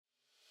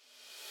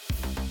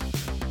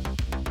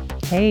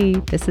Hey,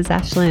 this is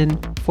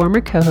ASHLYNN,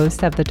 former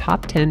co-host of the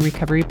Top 10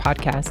 Recovery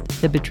podcast,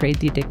 The Betrayed,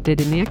 the Addicted,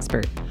 and the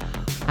Expert.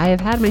 I have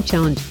had my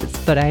challenges,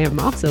 but I am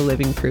also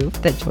living proof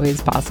that joy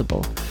is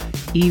possible,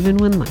 even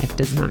when life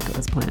does not go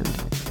as planned.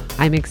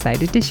 I'm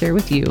excited to share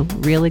with you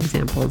real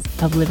examples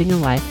of living a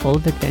life full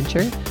of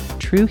adventure,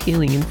 true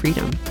healing, and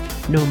freedom,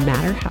 no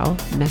matter how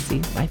messy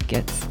life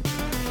gets.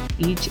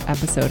 Each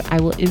episode, I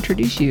will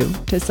introduce you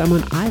to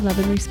someone I love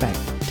and respect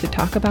to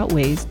talk about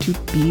ways to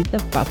be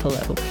the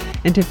buffalo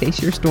and to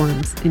face your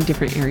storms in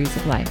different areas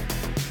of life.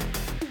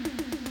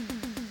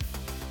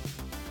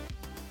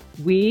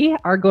 We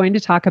are going to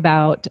talk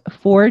about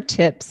 4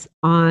 tips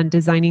on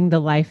designing the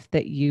life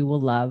that you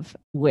will love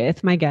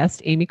with my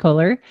guest, Amy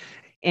Kohler.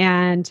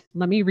 And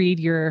let me read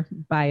your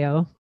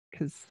bio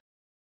because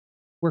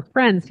we're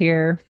friends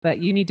here, but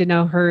you need to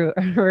know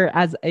her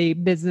as a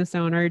business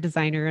owner,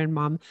 designer, and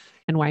mom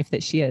and wife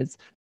that she is.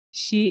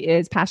 She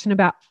is passionate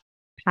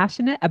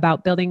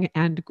about building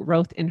and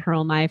growth in her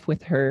own life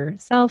with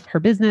herself,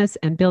 her business,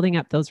 and building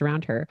up those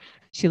around her.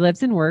 She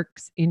lives and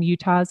works in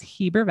Utah's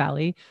Heber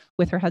Valley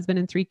with her husband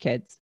and 3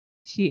 kids.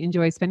 She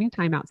enjoys spending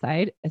time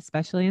outside,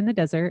 especially in the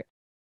desert,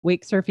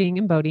 wake surfing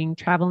and boating,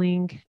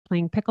 traveling,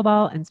 playing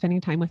pickleball, and spending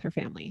time with her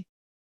family.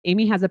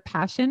 Amy has a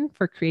passion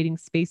for creating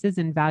spaces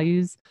and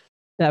values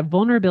the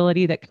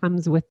vulnerability that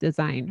comes with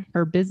design.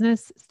 Her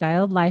business,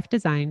 Styled Life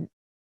Design,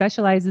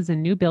 specializes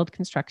in new build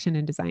construction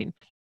and design.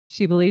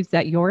 She believes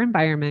that your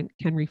environment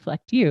can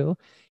reflect you,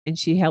 and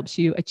she helps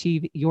you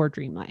achieve your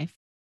dream life.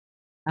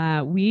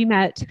 We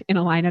met in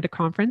a line at a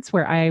conference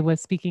where I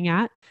was speaking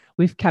at.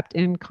 We've kept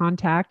in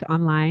contact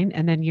online,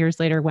 and then years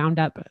later wound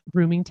up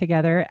rooming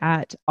together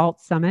at Alt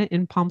Summit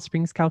in Palm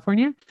Springs,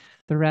 California.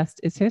 The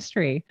rest is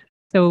history.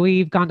 So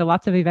we've gone to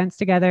lots of events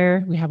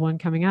together. We have one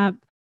coming up.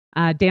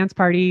 Dance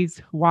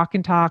parties, walk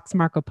and talks,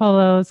 Marco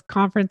Polos,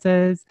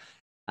 conferences,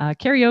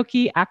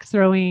 karaoke, axe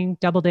throwing,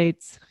 double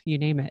dates, you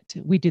name it.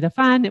 We do the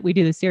fun, we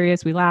do the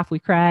serious, we laugh, we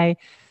cry,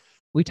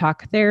 we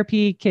talk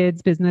therapy,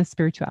 kids, business,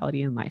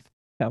 spirituality, and life.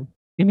 So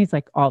Amy's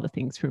like all the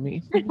things for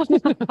me.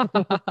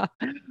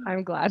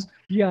 I'm glad.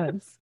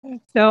 Yes.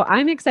 So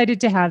I'm excited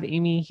to have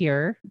Amy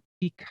here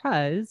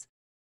because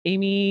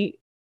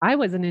I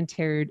was an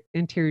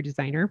interior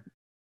designer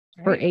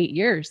for 8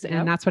 years. Yep.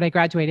 And that's what I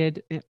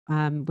graduated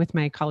with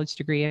my college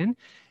degree in.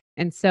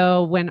 And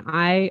so when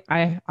I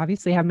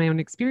obviously have my own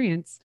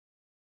experience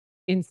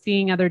in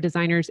seeing other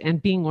designers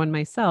and being one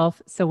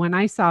myself. So when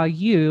I saw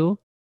you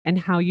and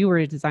how you were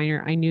a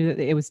designer, I knew that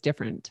it was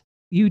different.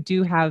 You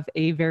do have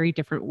a very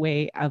different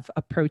way of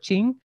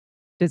approaching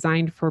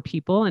design for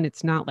people. And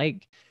it's not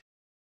like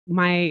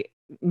my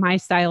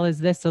style is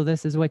this, so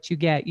this is what you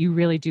get. You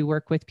really do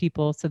work with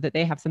people so that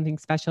they have something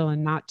special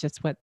and not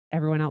just what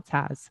everyone else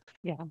has.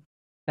 Yeah.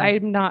 So-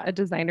 I'm not a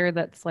designer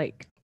that's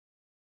like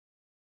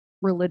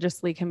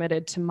religiously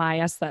committed to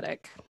my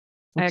aesthetic.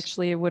 I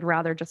actually would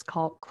rather just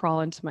crawl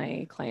into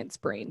my clients'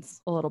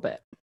 brains a little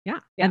bit. Yeah.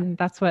 Yeah. And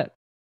that's what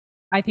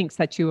I think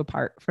sets you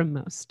apart from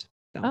most.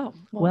 So, Oh,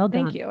 well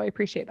thank done. you. I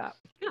appreciate that.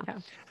 Yeah.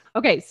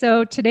 Okay.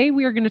 So today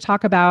we are going to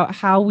talk about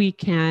how we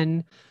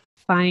can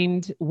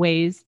find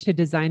ways to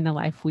design the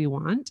life we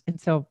want.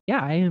 And so,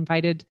 yeah, I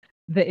invited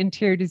the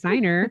interior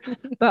designer,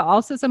 but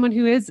also someone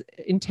who is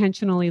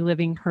intentionally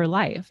living her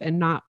life and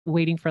not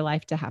waiting for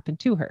life to happen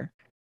to her.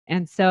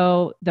 And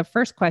so the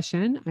first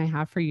question I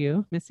have for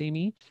you, Miss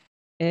Amy,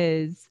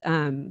 is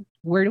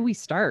where do we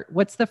start?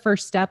 What's the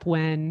first step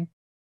when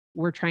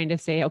we're trying to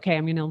say, okay,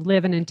 I'm going to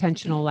live an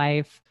intentional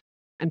life.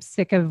 I'm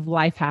sick of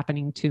life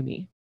happening to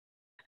me.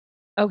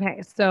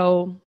 Okay.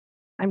 So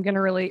I'm going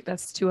to relate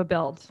this to a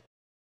build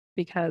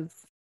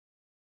because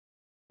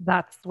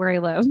that's where I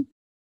live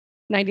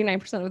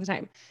 99% of the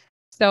time.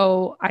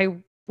 So I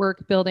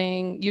work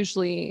building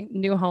usually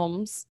new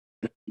homes,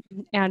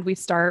 and we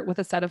start with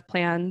a set of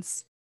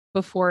plans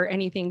before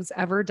anything's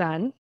ever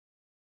done.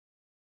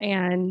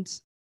 And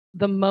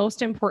the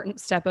most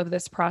important step of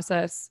this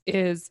process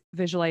is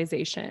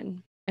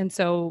visualization. And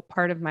so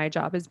part of my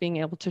job is being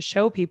able to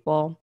show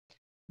people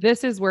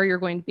this is where you're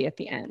going to be at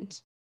the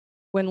end.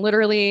 When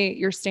literally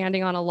you're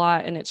standing on a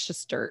lot and it's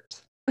just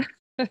dirt.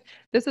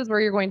 This is where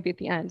you're going to be at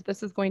the end.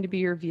 This is going to be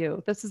your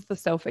view. This is the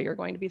sofa you're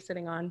going to be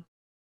sitting on.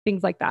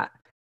 Things like that.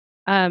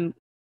 How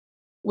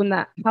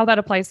that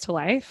applies to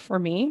life for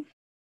me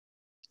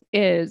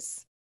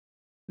is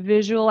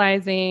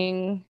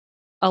visualizing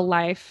a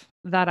life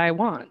that I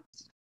want,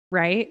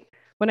 right?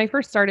 When I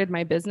first started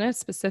my business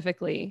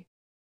specifically,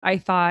 I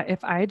thought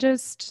if I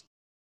just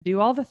do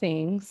all the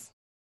things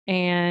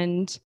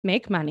and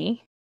make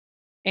money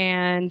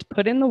and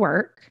put in the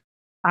work,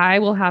 I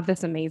will have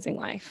this amazing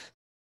life.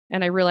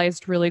 And I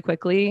realized really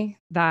quickly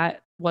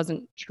that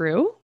wasn't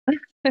true.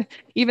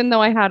 Even though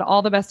I had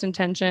all the best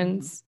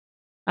intentions,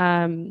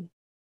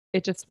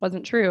 it just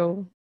wasn't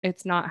true.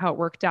 It's not how it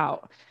worked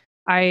out.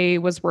 I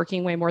was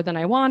working way more than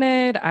I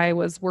wanted. I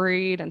was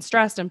worried and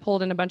stressed and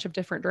pulled in a bunch of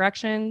different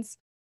directions.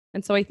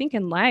 And so I think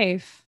in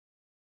life,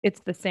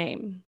 it's the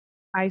same.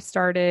 I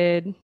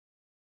started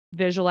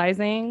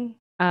visualizing.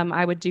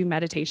 I would do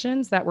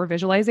meditations that were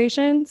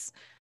visualizations.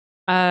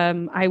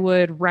 I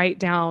would write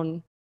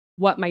down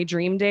what my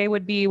dream day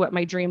would be, what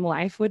my dream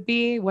life would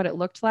be, what it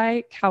looked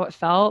like, how it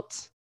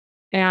felt.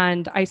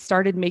 And I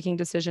started making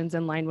decisions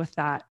in line with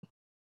that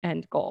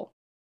end goal.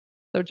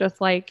 So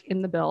just like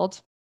in the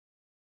build,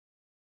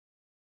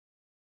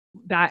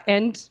 that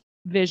end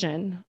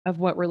vision of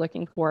what we're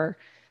looking for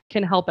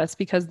can help us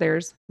because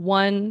there's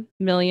 1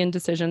 million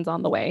decisions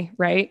on the way,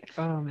 right?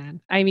 Oh man.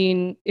 I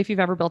mean, if you've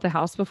ever built a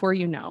house before,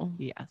 you know.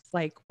 Yes.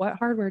 Like, what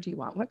hardware do you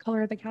want? What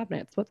color are the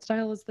cabinets? What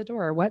style is the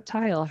door? What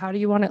tile? How do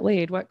you want it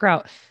laid? What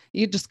grout?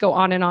 You just go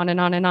on and on and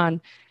on and on.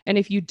 And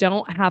if you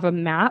don't have a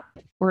map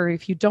or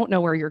if you don't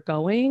know where you're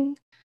going,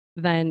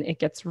 then it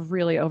gets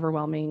really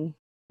overwhelming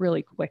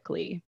really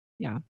quickly.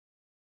 Yeah.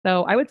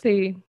 So I would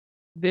say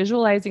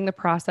visualizing the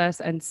process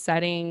and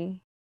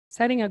setting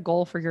a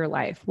goal for your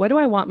life. What do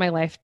I want my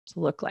life to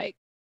look like?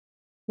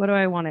 What do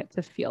I want it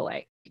to feel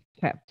like?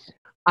 Okay.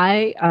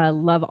 I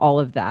love all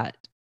of that.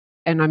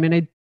 And I'm going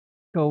to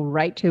go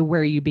right to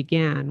where you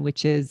began,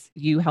 which is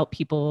you help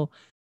people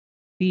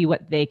see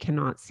what they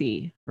cannot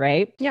see,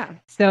 right? Yeah.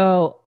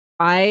 So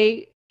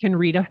I can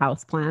read a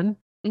house plan.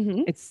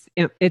 Mm-hmm.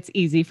 It's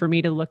easy for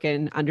me to look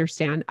and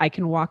understand. I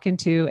can walk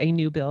into a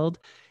new build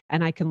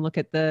and I can look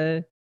at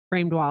the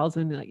framed walls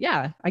and be like,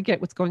 yeah, I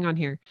get what's going on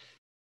here.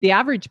 The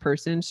average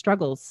person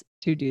struggles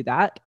to do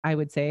that, I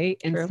would say.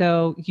 And True.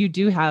 so you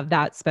do have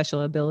that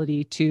special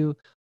ability to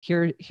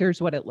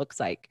here's what it looks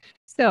like.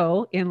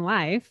 So in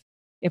life,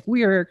 if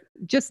we are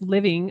just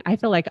living, I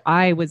feel like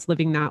I was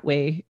living that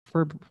way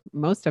for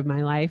most of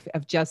my life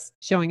of just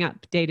showing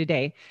up day to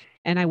day.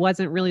 And I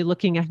wasn't really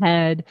looking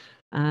ahead.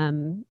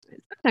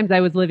 Sometimes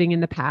I was living in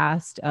the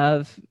past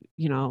of,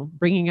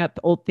 bringing up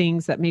old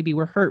things that maybe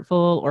were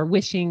hurtful or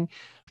wishing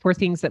for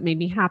things that made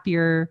me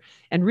happier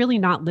and really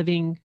not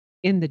living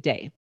in the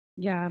day.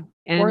 Yeah.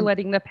 And or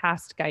letting the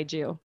past guide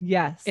you.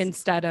 Yes.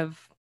 Instead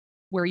of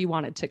where you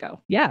wanted to go.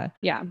 Yeah.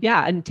 Yeah.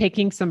 Yeah. And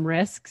taking some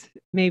risks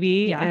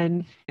maybe Yeah.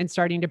 and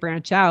starting to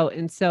branch out.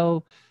 And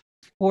so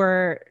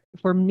for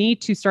me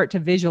to start to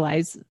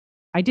visualize,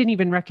 I didn't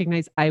even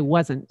recognize I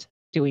wasn't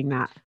doing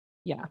that.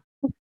 Yeah.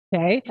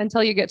 Okay.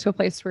 Until you get to a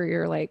place where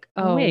you're like,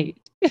 oh, wait,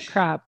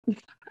 crap,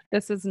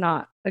 this is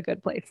not a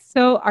good place.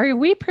 So are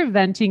we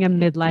preventing a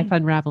midlife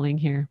unraveling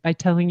here by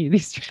telling you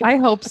these truths? I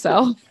hope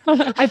so.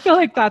 I feel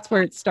like that's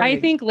where it's starting. I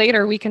think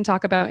later we can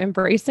talk about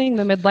embracing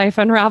the midlife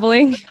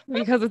unraveling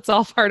because it's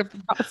all part of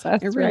the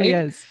process. It really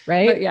is,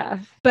 right? But yeah.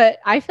 But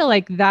I feel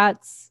like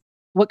that's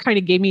what kind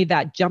of gave me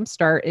that jump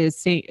start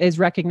is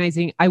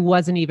recognizing I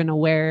wasn't even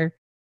aware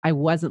I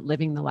wasn't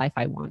living the life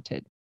I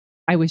wanted.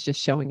 I was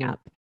just showing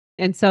up.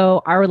 And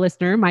so our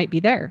listener might be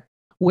there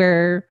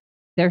where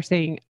they're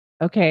saying,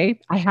 okay,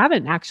 I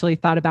haven't actually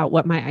thought about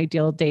what my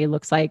ideal day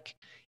looks like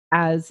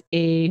as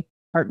a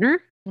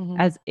partner,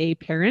 as a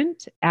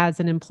parent,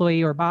 as an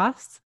employee or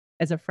boss,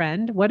 as a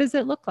friend. What does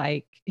it look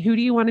like? Who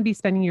do you want to be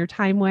spending your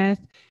time with?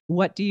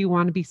 What do you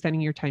want to be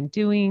spending your time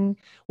doing?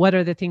 What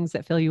are the things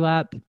that fill you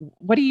up?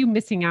 What are you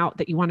missing out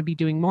that you want to be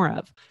doing more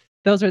of?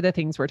 Those are the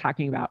things we're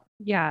talking about.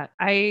 Yeah.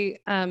 I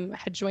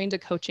had joined a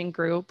coaching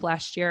group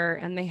last year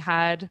and they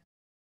had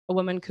a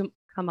woman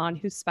come on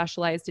who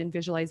specialized in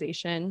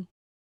visualization,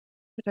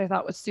 which I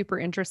thought was super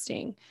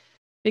interesting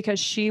because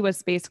she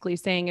was basically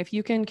saying, if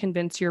you can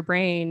convince your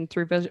brain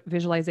through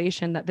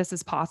visualization that this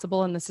is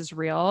possible and this is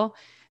real,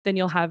 then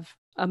you'll have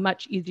a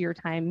much easier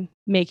time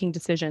making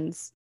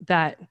decisions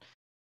that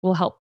will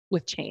help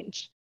with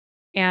change.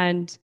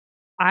 And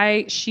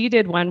she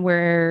did one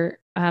where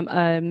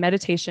a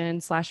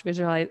meditation /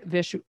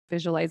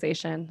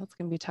 visualization, that's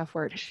going to be a tough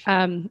word,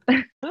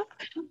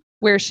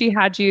 where she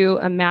had you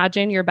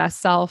imagine your best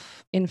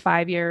self in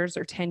 5 years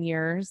or 10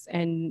 years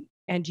and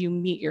you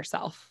meet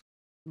yourself.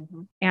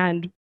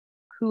 And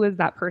who is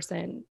that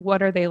person?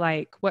 What are they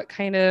like? What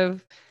kind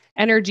of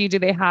energy do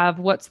they have?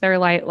 What's their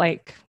light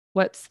like?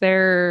 What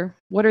are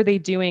they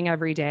doing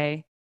every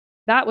day?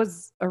 That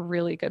was a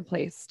really good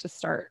place to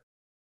start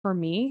for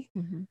me.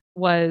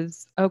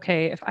 Was,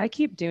 okay, if I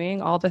keep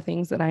doing all the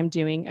things that I'm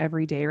doing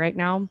every day right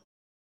now,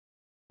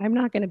 I'm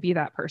not going to be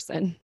that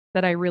person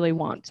that I really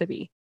want to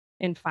be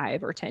in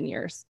 5 or 10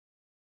 years.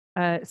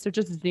 So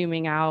just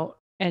zooming out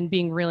and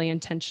being really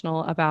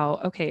intentional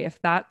about, okay, if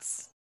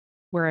that's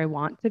where I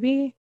want to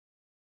be,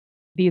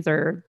 these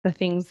are the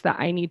things that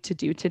I need to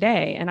do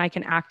today, and I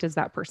can act as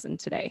that person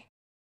today.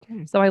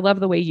 Okay. So I love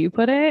the way you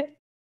put it.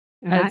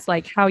 It's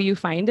like how you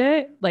find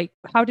it. Like,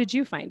 how did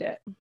you find it?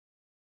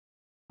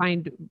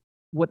 Find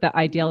what the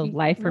ideal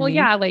life for me? Well,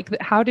 yeah, like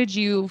how did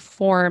you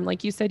form,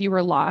 like you said you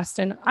were lost,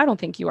 and I don't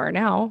think you are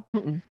now.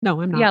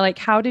 No, I'm not. Yeah, like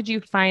how did you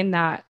find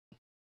that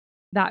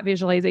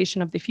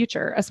visualization of the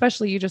future?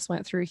 Especially you just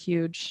went through a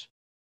huge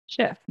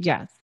shift.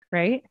 Yes.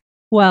 Right?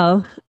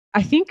 Well,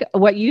 I think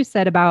what you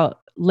said about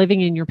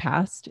living in your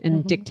past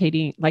and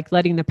dictating, like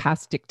letting the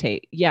past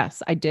dictate.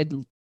 Yes, I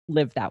did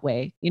live that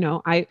way.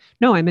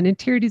 I'm an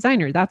interior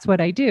designer. That's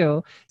what I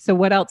do. So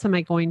what else am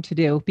I going to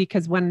do?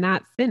 Because when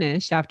that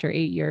finished after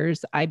 8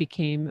 years, I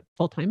became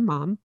full-time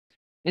mom.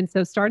 And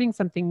so starting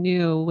something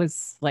new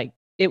was like,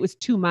 it was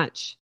too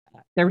much.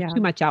 There was Yeah.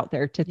 too much out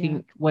there to Yeah.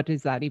 think, what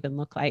does that even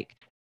look like?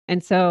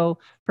 And so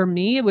for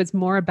me, it was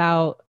more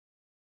about,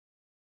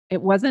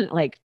 it wasn't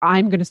like,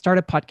 I'm going to start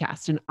a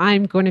podcast and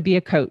I'm going to be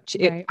a coach.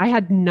 Right. I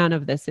had none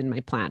of this in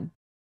my plan,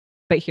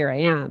 but here I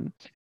am.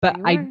 But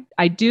Here you are.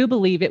 I do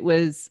believe it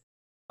was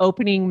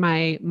opening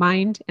my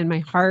mind and my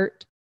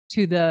heart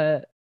to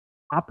the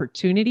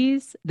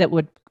opportunities that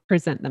would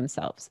present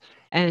themselves,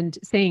 and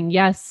saying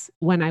yes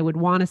when I would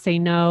want to say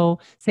no,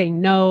 saying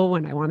no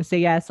when I want to say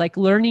yes, like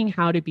learning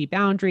how to be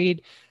boundaried,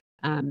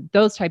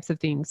 those types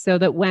of things. So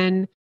that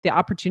when the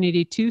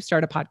opportunity to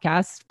start a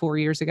podcast 4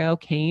 years ago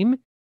came,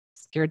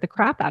 scared the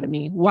crap out of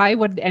me. Why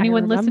would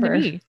anyone listen to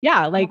remember. me?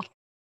 Yeah, like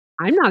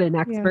I'm not an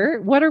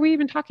expert. What are we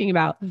even talking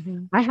about?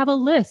 Mhm. I have a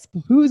lisp.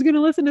 Who's going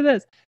to listen to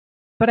this?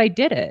 But I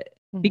did it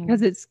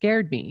because Mhm. it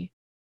scared me.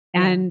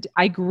 Yeah. And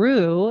I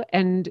grew.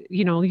 And,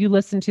 you know, you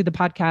listen to the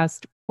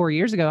podcast 4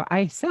 years ago,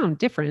 I sound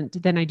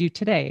different than I do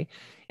today.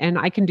 And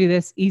I can do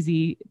this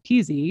easy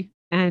peasy.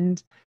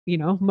 And, you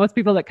know, most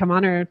people that come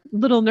on are a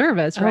little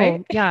nervous,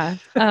 right? Oh, yeah.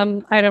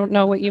 I don't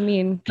know what you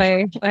mean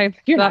by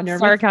You're not that's nervous.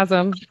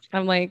 sarcasm.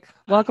 I'm like,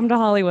 welcome to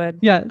Hollywood.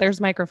 Yeah.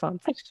 There's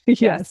microphones.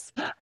 Yes.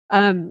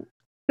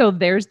 So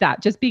there's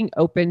that, just being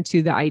open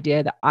to the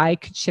idea that I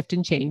could shift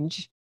and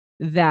change,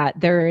 that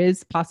there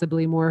is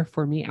possibly more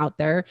for me out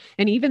there.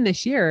 And even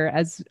this year,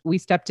 as we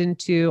stepped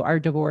into our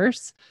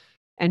divorce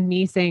and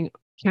me saying,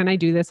 can I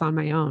do this on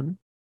my own?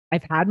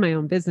 I've had my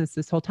own business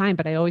this whole time,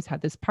 but I always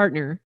had this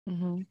partner.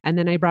 Mhm. And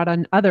then I brought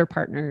on other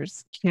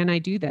partners. Can I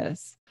do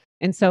this?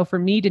 And so for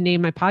me to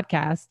name my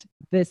podcast,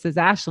 This is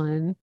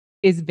ASHLYNN,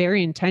 is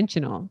very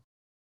intentional.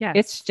 Yes.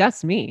 It's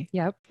just me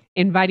Yep.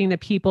 inviting the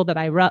people that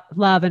I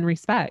love and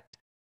respect.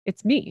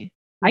 It's me.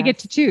 I get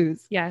to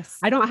choose. Yes.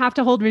 I don't have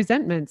to hold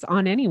resentments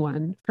on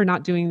anyone for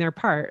not doing their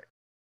part.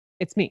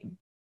 It's me.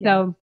 Yeah.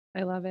 So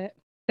I love it.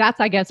 that's,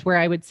 I guess, where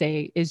I would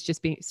say is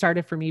just being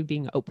started for me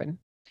being open.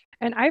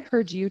 And I've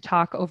heard you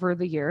talk over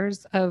the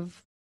years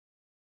of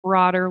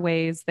broader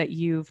ways that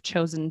you've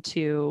chosen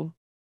to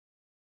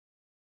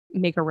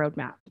make a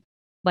roadmap.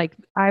 Like,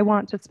 I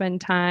want to spend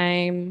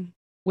time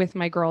with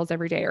my girls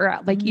every day, or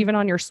like even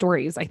on your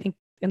stories. I think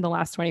in the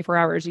last 24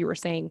 hours, you were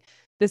saying,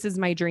 this is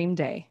my dream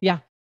day. Yeah.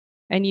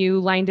 And you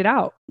lined it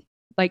out.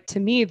 Like, to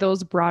me,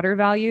 those broader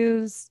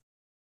values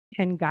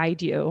can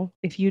guide you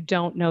if you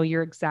don't know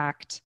your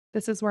exact,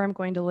 this is where I'm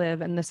going to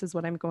live and this is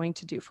what I'm going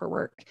to do for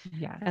work.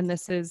 Yeah. And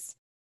this is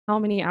how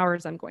many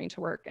hours I'm going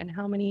to work and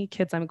how many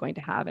kids I'm going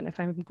to have and if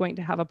I'm going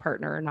to have a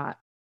partner or not.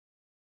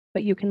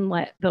 But you can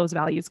let those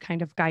values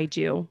kind of guide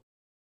you.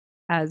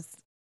 As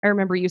I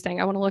remember you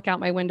saying, I want to look out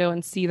my window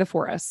and see the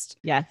forest.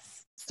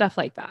 Yes. Stuff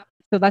like that.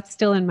 So that's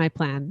still in my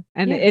plan,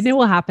 and Yes. it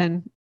will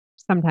happen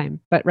sometime.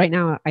 But right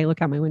now I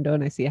look out my window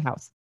and I see a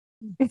house.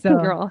 So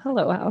Girl,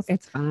 hello house.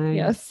 it's fine.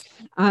 Yes.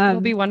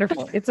 It'll be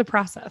wonderful. It's a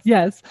process.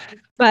 Yes.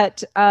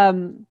 But I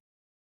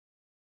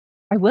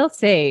will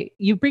say,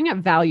 you bring up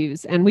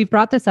values, and we've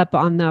brought this up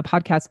on the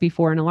podcast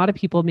before, and a lot of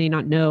people may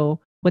not know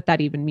what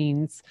that even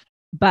means.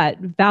 But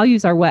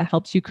values are what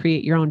helps you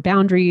create your own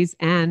boundaries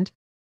and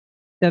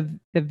the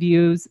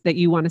views that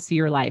you want to see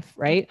your life,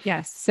 right?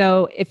 Yes.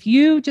 So if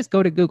you just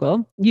go to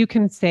Google, you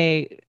can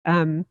say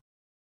a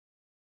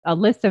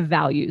list of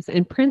values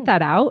and print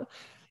that out.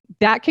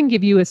 That can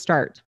give you a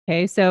start.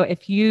 Okay. So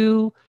if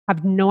you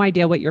have no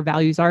idea what your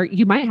values are,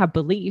 you might have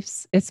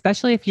beliefs,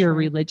 especially if you're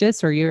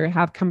religious or you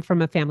have come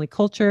from a family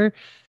culture,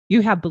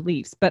 you have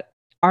beliefs, but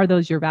are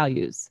those your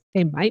values?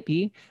 They might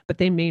be, but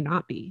they may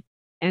not be.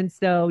 And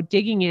so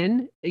digging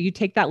in, you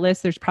take that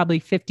list, there's probably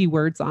 50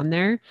 words on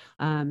there.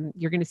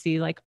 You're going to see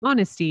like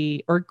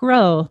honesty or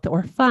growth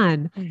or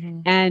fun.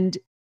 And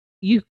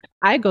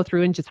I go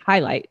through and just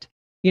highlight,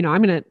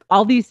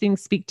 all these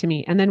things speak to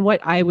me. And then what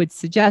I would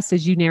suggest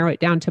is you narrow it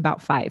down to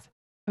about 5.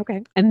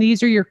 Okay. And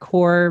these are your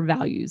core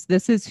values.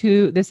 This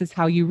is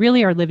how you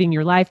really are living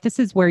your life. This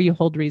is where you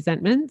hold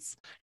resentments.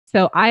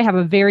 So I have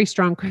a very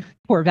strong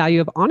core value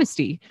of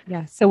honesty.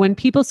 Yes. So when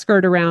people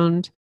skirt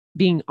around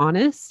being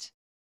honest,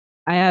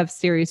 I have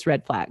serious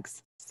red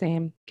flags.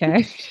 Same.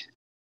 Okay.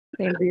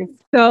 Same.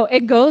 So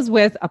it goes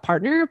with a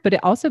partner, but it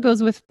also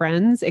goes with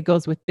friends. It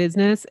goes with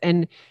business.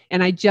 And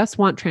I just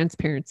want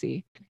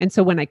transparency. And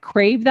so when I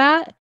crave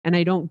that and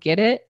I don't get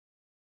it,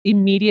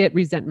 immediate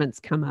resentments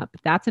come up.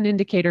 That's an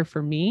indicator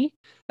for me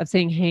of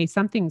saying, hey,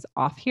 something's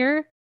off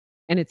here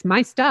and it's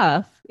my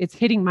stuff. It's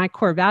hitting my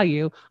core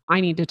value. I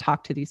need to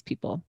talk to these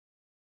people.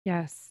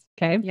 Yes.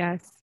 Okay.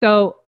 Yes.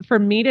 So for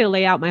me to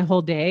lay out my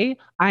whole day,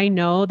 I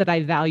know that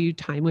I value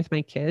time with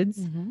my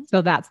kids.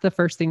 So that's the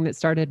first thing that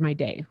started my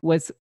day,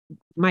 was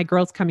my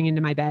girls coming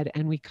into my bed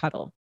and we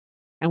cuddle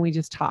and we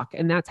just talk.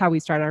 And that's how we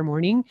start our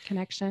morning.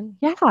 Connection.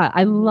 Yeah.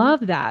 I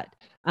love that.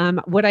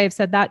 Would I have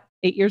said that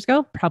 8 years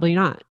ago? Probably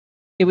not.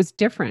 It was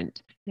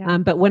different. Yeah.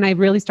 But when I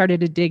really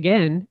started to dig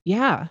in,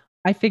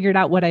 I figured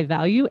out what I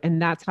value.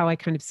 And that's how I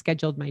kind of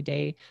scheduled my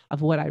day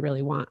of what I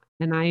really want.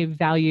 And I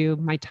value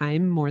my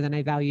time more than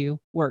I value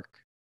work.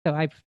 So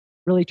I've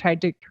really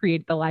tried to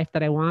create the life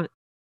that I want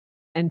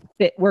and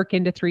fit work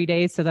into 3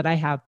 days so that I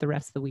have the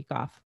rest of the week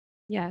off.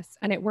 Yes.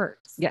 And it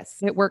works. Yes.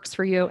 It works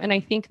for you. And I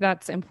think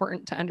that's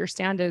important to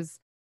understand is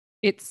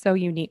it's so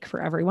unique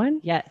for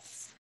everyone.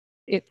 Yes.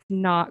 It's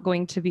not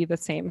going to be the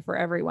same for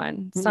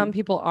everyone. Some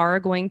people are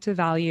going to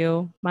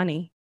value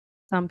money.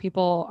 Some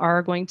people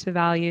are going to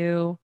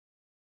value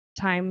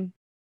time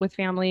with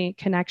family,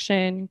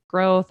 connection,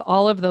 growth,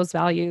 all of those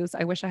values.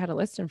 I wish I had a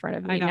list in front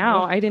of me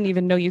now. I didn't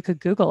even know you could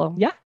Google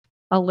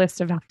a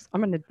list of values. I'm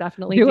going to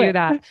definitely do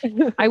that.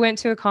 I went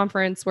to a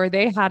conference where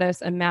they had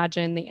us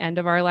imagine the end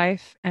of our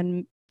life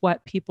and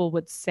what people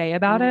would say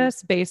about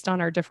us based on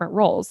our different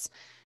roles.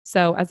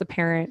 So as a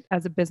parent,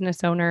 as a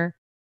business owner,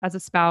 as a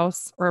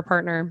spouse or a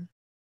partner,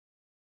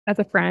 as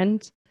a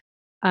friend.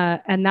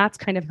 And that's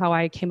kind of how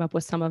I came up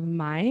with some of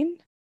mine,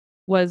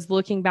 was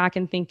looking back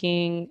and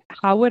thinking,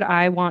 how would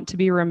I want to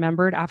be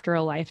remembered after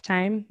a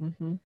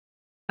lifetime?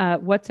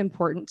 What's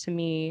important to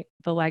me,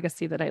 the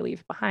legacy that I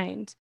leave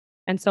behind.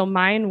 And so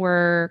mine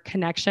were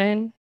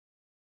connection,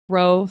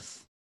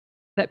 growth,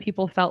 that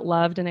people felt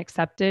loved and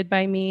accepted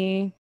by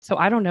me. So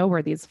I don't know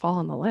where these fall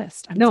on the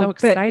list. I'm so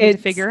excited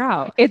to figure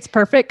out. It's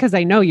perfect because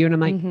I know you and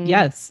I'm like,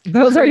 yes,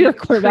 those are your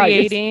core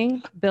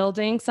values.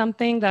 Building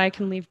something that I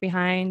can leave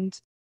behind,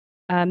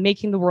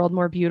 making the world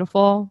more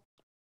beautiful.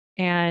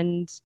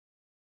 And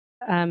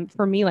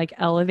for me, like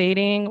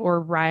elevating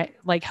or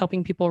like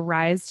helping people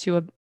rise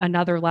to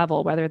another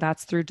level, whether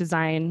that's through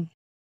design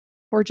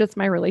or just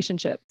my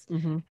relationships.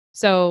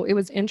 So it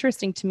was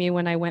interesting to me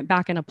when I went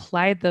back and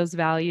applied those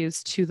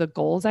values to the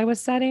goals I was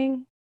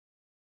setting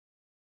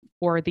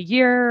for the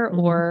year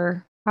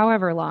or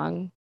however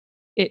long,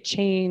 it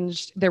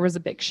changed. There was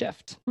a big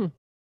shift. I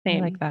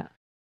like that.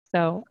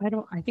 So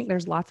I think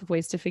there's lots of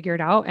ways to figure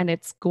it out and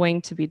it's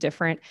going to be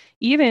different.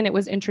 Even it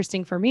was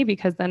interesting for me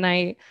because then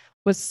I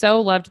was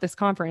so loved this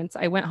conference.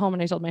 I went home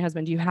and I told my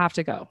husband, you have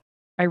to go.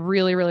 I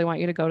really, really want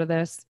you to go to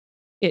this.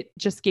 It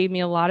just gave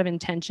me a lot of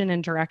intention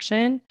and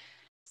direction.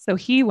 So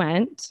he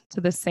went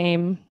to the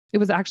same, it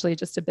was actually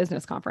just a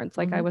business conference.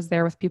 Like I was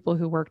there with people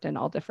who worked in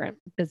all different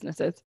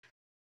businesses.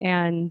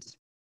 And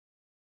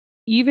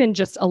even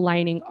just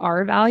aligning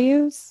our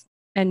values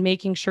and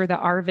making sure that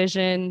our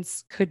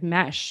visions could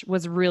mesh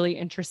was really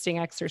interesting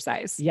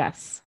exercise.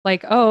 Yes.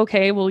 Like, oh,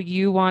 okay, well,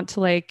 you want to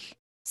like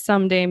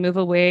someday move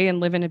away and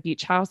live in a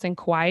beach house in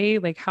Kauai.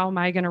 Like, how am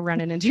I going to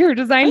run an interior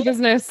design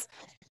business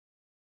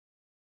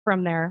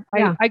from there?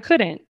 I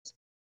couldn't.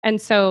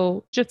 And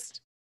so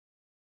just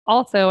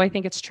also, I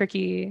think it's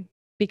tricky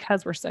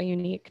because we're so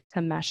unique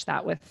to mesh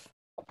that with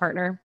a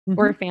partner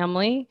or a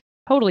family.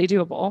 Totally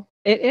doable.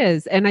 It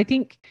is. And I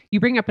think you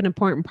bring up an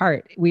important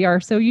part. We are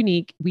so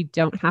unique. We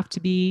don't have to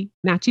be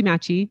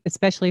matchy-matchy,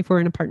 especially if we're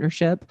in a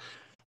partnership.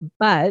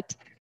 But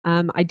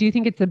I do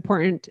think it's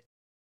important.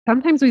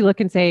 Sometimes we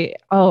look and say,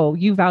 oh,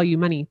 you value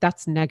money.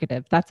 That's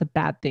negative. That's a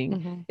bad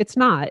thing. It's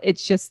not.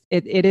 It's just,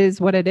 it is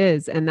what it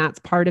is. And that's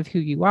part of who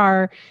you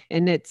are.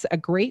 And it's a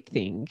great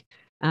thing.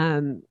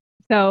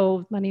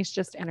 So money's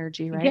just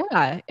energy, right?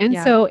 Yeah. And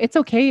so it's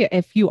okay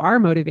if you are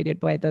motivated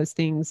by those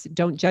things.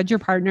 Don't judge your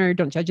partner.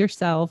 Don't judge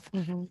yourself.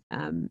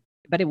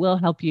 But it will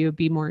help you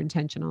be more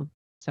intentional.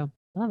 So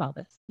I love all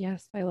this.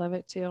 Yes, I love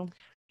it too.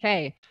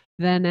 Okay.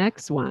 The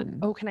next one.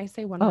 Oh, can I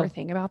say one more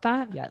thing about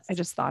that? Yes. I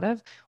just thought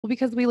of, well,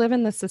 because we live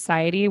in this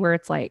society where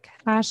it's like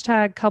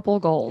 #couple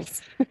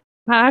goals,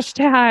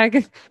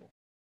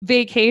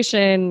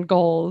 #vacation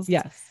goals.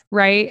 Yes.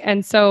 Right.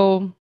 And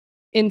so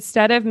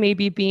instead of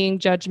maybe being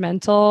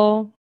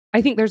judgmental,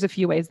 I think there's a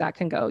few ways that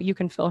can go. You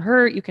can feel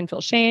hurt, you can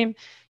feel shame,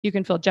 you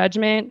can feel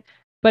judgment,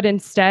 but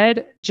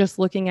instead just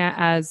looking at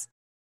it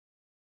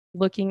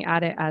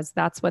as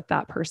that's what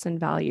that person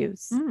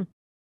values.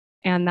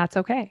 And that's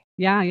okay.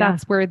 Yeah.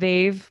 That's where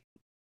they've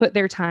put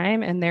their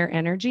time and their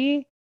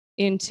energy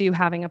into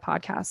having a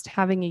podcast,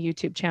 having a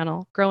YouTube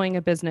channel, growing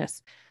a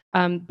business,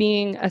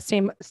 being a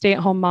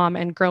stay-at-home mom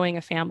and growing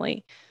a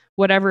family.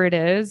 Whatever it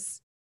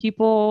is,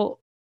 people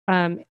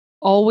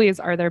always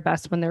are their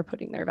best when they're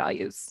putting their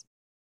values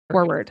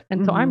forward.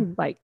 And so I'm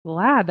like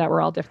glad that we're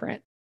all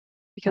different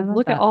because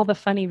look at all the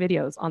funny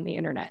videos on the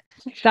internet.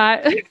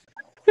 That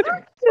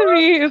to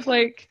me is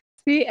like,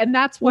 see, and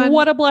that's one,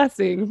 what a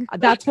blessing.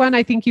 That's one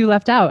I think you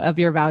left out of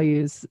your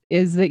values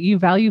is that you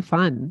value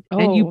fun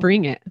and you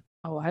bring it.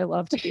 Oh, I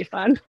love to be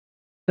fun.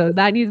 So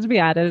that needs to be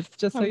added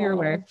just so you're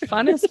aware.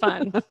 Fun is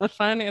fun.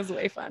 Fun is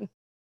way fun.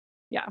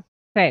 Yeah.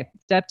 Okay.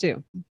 Step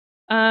 2.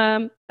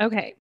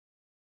 Okay.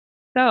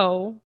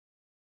 So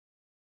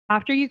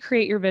after you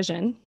create your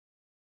vision,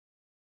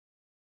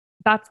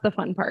 that's the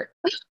fun part.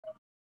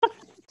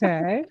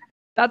 Okay.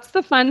 That's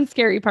the fun,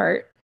 scary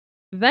part.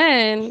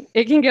 Then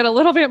it can get a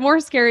little bit more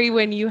scary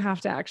when you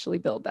have to actually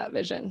build that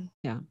vision.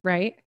 Yeah.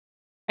 Right.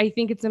 I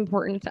think it's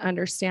important to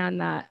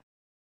understand that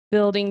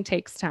building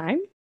takes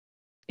time.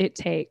 It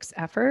takes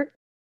effort.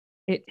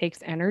 It takes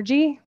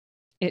energy.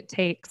 It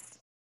takes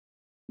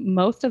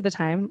most of the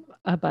time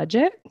a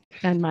budget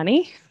and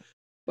money.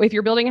 If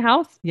you're building a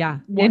house,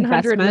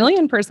 100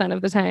 million%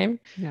 of the time.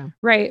 Yeah.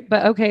 Right.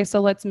 But okay, so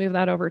let's move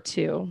that over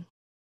to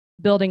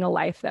building a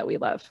life that we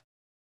love.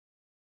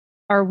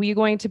 Are we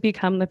going to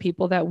become the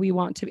people that we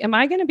want to be? Am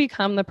I going to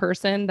become the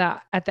person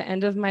that at the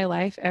end of my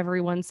life,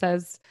 everyone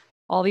says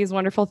all these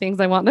wonderful things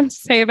I want them to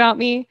say about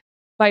me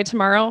by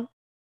tomorrow?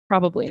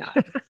 Probably not.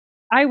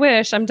 I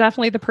wish. I'm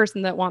definitely the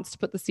person that wants to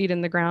put the seed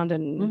in the ground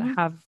and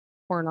have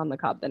corn on the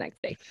cob the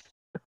next day.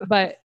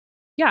 But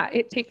yeah,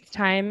 it takes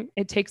time.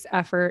 It takes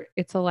effort.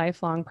 It's a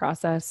lifelong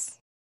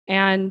process.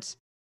 And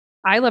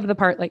I love the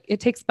part, like, it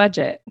takes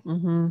budget.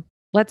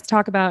 Let's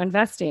talk about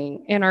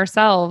investing in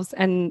ourselves.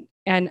 And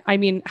I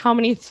mean, how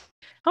many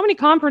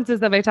conferences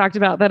have I talked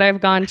about that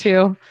I've gone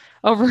to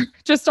over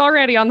just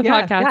already on the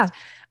podcast?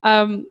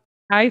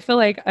 I feel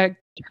like a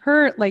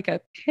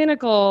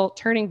pinnacle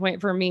turning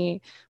point for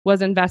me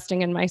was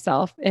investing in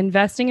myself in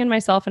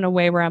a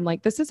way where I'm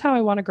like, this is how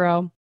I want to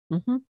grow.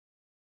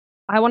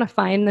 I want to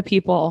find the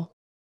people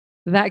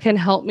that can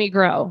help me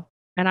grow,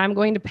 and I'm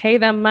going to pay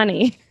them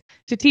money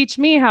to teach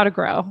me how to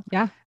grow.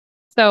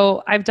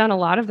 So I've done a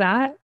lot of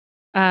that.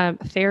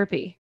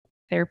 Therapy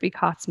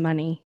costs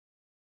money,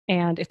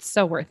 and it's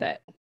so worth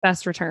it.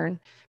 Best return,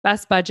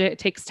 best budget. It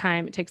takes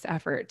time, it takes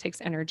effort, it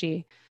takes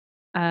energy.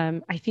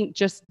 I think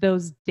just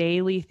those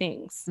daily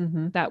things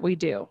that we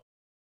do,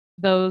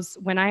 those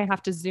when I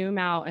have to zoom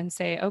out and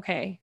say,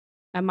 okay,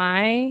 am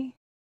I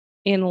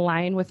in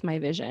line with my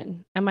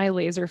vision? Am I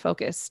laser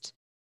focused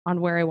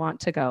on where I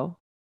want to go?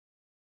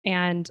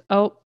 And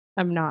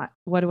I'm not.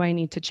 What do I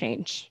need to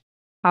change?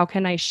 How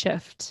can I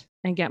shift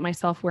and get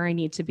myself where I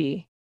need to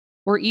be?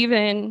 Or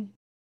even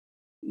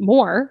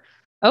more,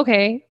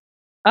 okay,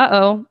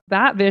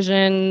 that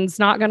vision's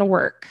not going to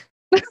work.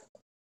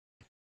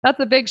 That's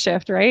a big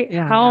shift, right?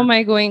 How am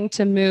I going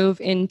to move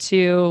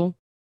into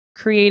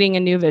creating a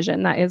new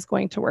vision that is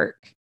going to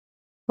work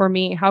for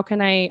me? How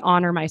can I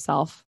honor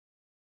myself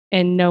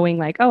in knowing,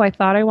 like, oh, I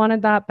thought I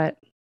wanted that, but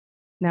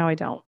now I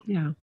don't.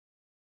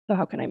 So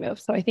how can I move?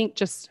 So I think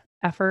just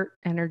effort,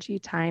 energy,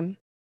 time,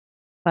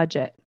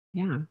 budget.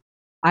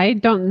 I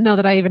don't know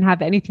that I even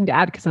have anything to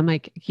add, because I'm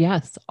like,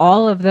 yes,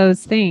 all of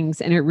those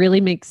things. And it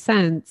really makes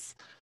sense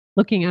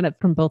looking at it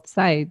from both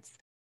sides.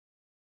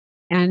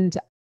 And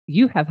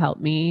you have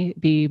helped me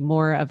be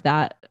more of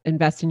that,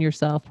 invest in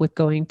yourself with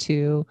going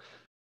to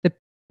the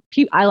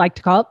I like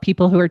to call it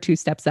people who are 2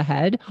 steps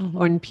ahead,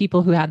 or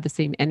people who have the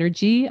same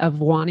energy of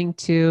wanting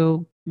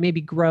to maybe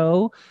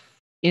grow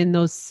in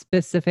those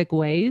specific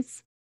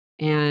ways.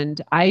 And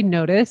I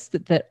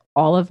noticed that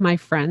all of my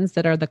friends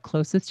that are the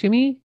closest to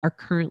me are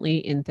currently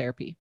in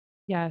therapy.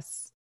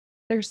 Yes.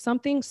 There's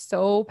something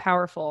so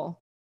powerful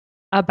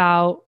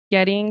about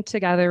getting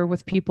together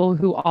with people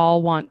who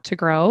all want to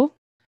grow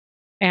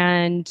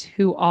and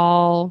who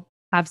all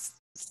have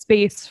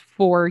space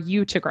for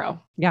you to grow.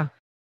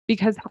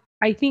 Because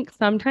I think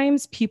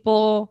sometimes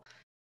people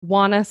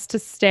want us to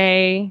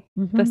stay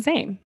the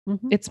same.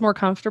 It's more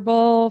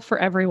comfortable for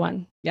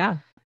everyone.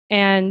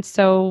 And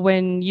so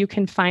when you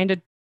can find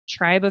a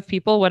tribe of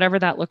people, whatever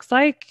that looks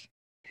like,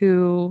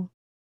 who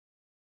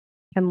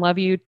can love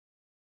you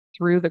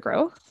through the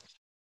growth,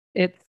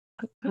 it's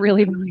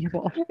really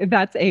valuable.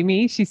 That's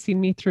Amy. She's seen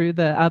me through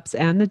the ups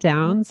and the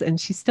downs, and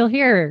she's still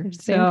here.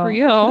 Same for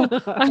you.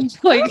 I'm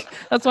like,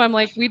 that's why I'm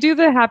like, we do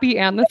the happy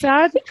and the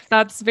sad.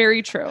 That's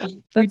very true.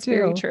 That's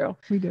very true.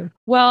 We do.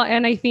 Well,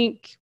 and I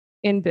think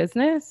in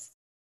business,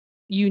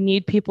 you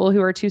need people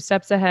who are 2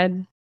 steps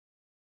ahead,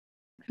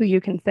 who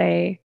you can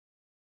say,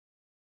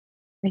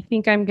 I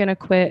think I'm going to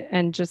quit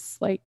and just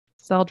like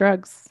sell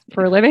drugs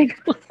for a living.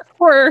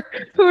 Or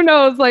who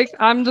knows, like,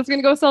 I'm just going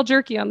to go sell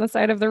jerky on the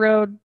side of the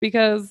road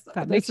because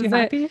that makes you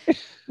happy.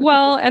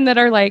 Well, and that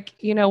are like,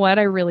 you know what?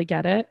 I really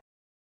get it.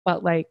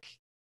 But like,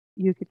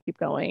 you could keep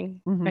going.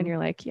 And you're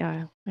like,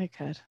 yeah, I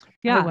could.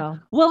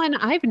 Well, and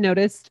I've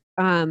noticed,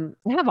 I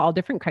have all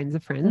different kinds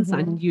of friends,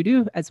 and you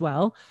do as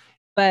well.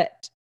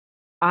 But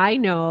I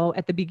know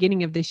at the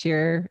beginning of this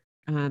year,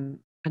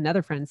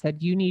 another friend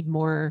said, you need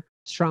more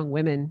strong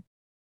women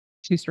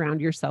to surround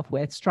yourself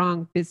with,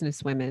 strong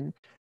business women,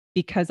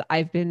 because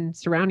I've been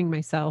surrounding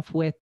myself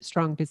with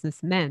strong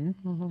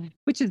businessmen,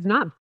 which is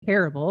not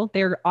terrible.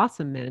 They're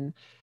awesome men.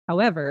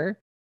 However,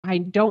 I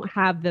don't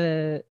have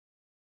the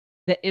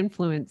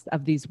influence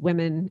of these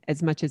women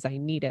as much as I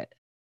need it.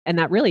 And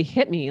that really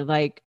hit me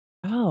like,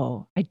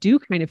 oh, I do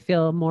kind of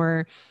feel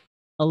more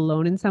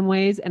alone in some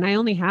ways. And I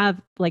only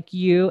have like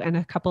you and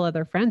a couple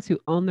other friends who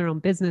own their own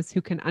business,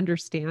 who can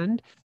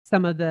understand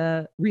some of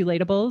the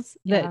relatables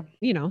that,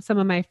 some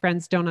of my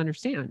friends don't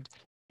understand.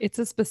 It's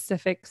a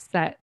specific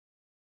set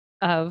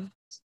of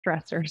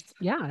stressors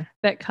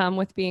that come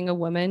with being a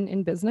woman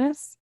in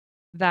business,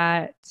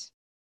 that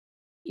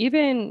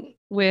even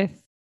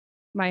with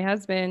my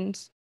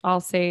husband, I'll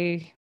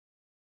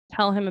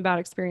tell him about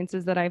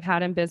experiences that I've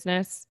had in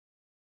business.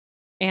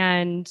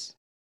 And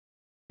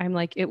I'm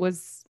like, it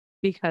was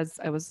because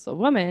I was a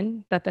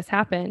woman that this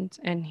happened.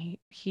 And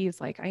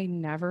he's like, I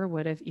never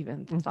would have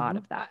even thought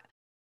of that.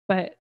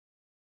 But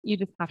you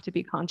just have to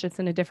be conscious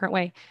in a different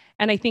way.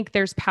 And I think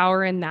there's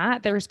power in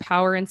that. There's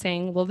power in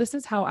saying, well, this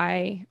is how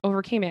I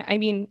overcame it. I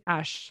mean,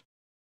 Ash,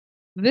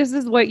 this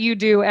is what you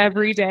do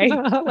every day.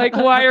 Like,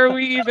 why are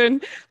we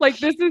even like,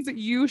 this is,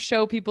 you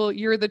show people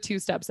you're the 2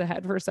 steps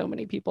ahead for so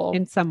many people.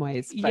 In some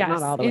ways, but Yes,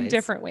 not all the in ways.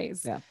 different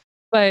ways. Yeah.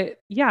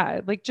 But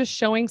yeah, like just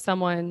showing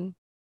someone,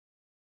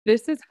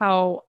 this is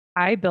how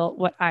I built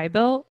what I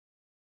built.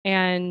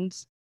 And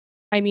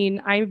I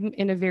mean, I'm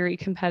in a very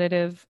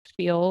competitive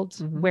field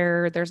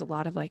where there's a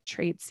lot of like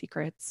trade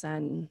secrets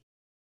and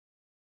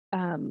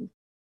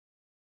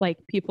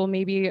like people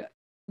maybe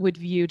would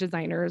view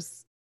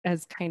designers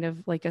as kind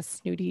of like a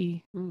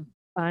snooty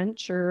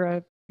bunch or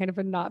a kind of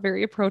a not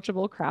very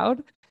approachable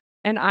crowd.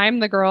 And I'm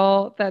the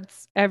girl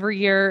that's every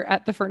year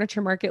at the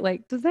furniture market,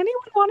 like, does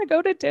anyone want to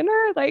go to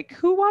dinner? Like,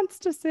 who wants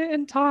to sit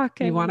and talk?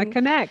 And you want to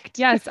connect.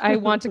 Yes, I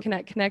want to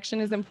connect.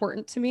 Connection is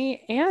important to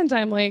me. And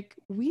I'm like,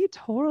 we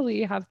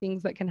totally have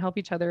things that can help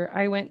each other.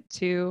 I went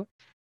to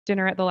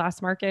dinner at the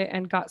last market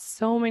and got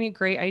so many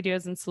great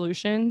ideas and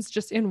solutions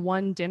just in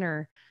one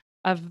dinner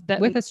of that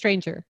with a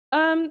stranger.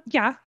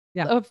 Yeah.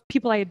 Yeah. Of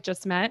people I had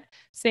just met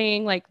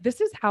saying like, this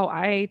is how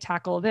I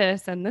tackle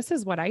this and this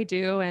is what I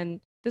do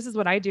and this is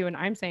what I do. And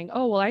I'm saying,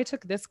 oh, well, I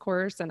took this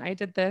course and I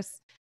did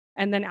this.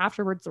 And then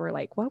afterwards we're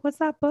like, what was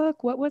that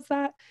book? What was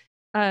that?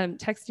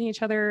 Texting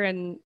each other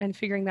and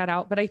figuring that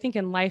out. But I think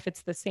in life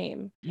it's the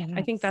same. Yes.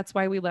 I think that's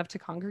why we love to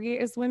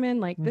congregate as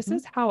women. Like this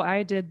is how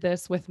I did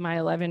this with my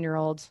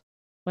 11-year-old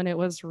when it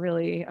was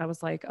really, I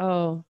was like,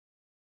 oh,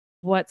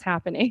 what's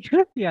happening?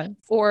 Yes.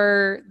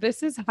 Or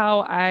this is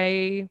how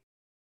I,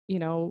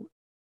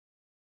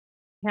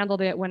 handled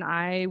it when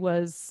I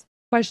was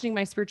questioning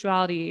my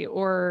spirituality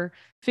or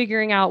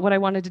figuring out what I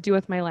wanted to do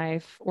with my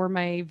life or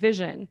my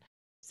vision.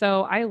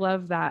 So I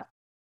love that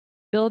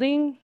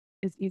building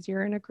is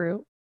easier in a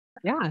group.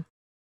 Yeah.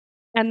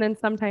 And then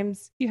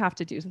sometimes you have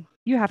to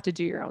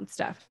do your own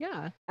stuff.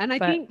 Yeah. And I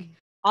think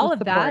all of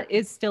that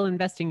is still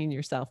investing in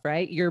yourself,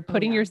 right? You're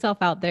putting yourself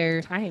out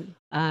there. Time.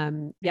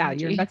 Yeah,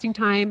 you're investing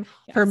time.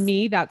 Yes. For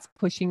me, that's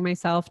pushing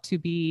myself to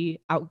be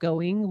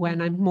outgoing when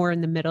I'm more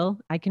in the middle.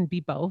 I can be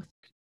both.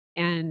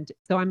 And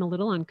so I'm a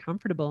little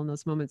uncomfortable in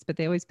those moments, but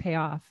they always pay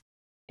off.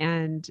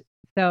 And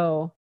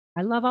so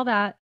I love all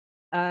that.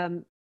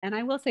 And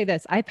I will say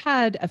this, I've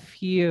had a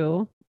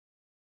few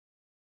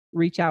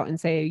reach out and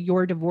say,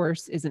 your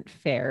divorce isn't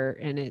fair.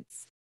 And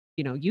it's,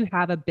 you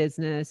have a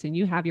business and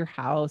you have your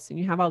house and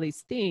you have all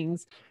these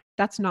things.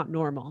 That's not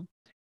normal.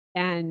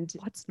 And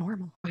what's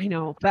normal? I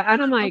know, but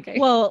and I'm like,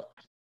 well,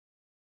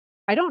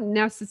 I don't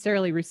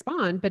necessarily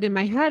respond, but in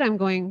my head, I'm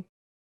going,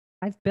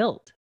 I've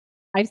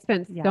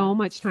spent so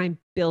much time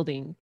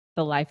building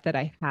the life that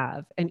I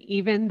have. And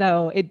even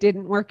though it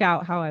didn't work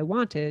out how I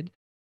wanted,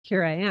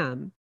 here I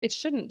am. It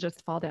shouldn't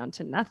just fall down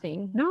to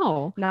nothing.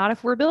 No. Not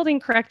if we're building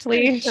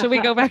correctly. Should we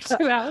go back to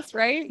the house,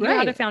 right? You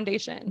had a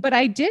foundation. But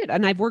I did.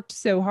 And I've worked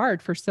so hard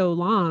for so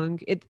long.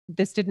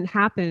 This didn't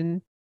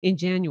happen in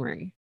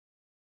January.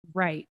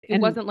 Right.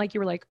 It wasn't like you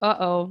were like,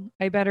 uh-oh,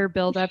 I better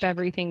build up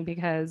everything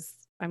because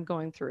I'm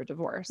going through a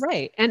divorce.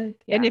 Right. And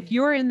if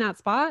you're in that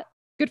spot,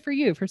 good for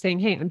you for saying,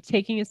 hey, I'm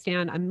taking a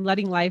stand. I'm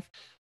letting life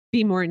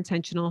be more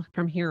intentional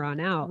from here on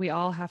out. We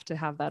all have to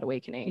have that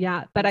awakening.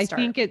 Yeah. But I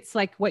think it's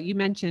like what you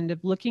mentioned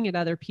of looking at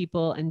other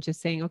people and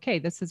just saying, okay,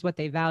 this is what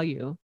they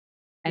value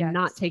and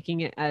not taking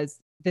it as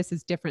this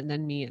is different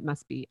than me. It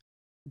must be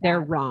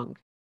they're wrong,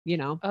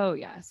 Oh,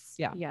 yes.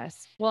 Yeah.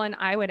 Yes. Well, and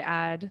I would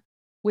add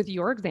with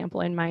your example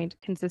in mind,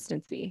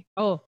 consistency.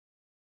 Oh,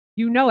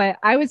 it.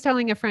 I was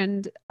telling a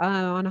friend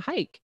on a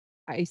hike,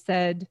 I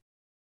said,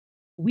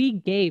 we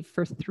gave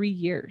for 3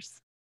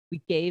 years.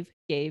 We gave,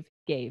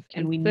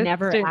 and we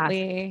never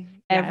asked.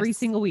 Every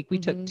single week. We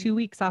took 2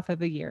 weeks off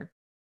of a year.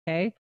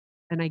 Okay.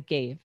 And I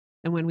gave.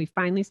 And when we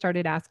finally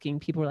started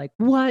asking, people were like,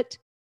 what?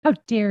 How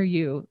dare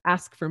you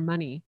ask for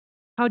money?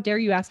 How dare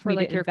you ask for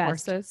me to your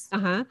invest? courses?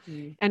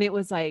 And it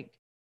was like,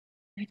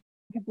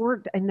 I've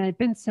worked and I've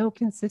been so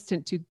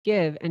consistent to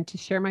give and to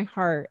share my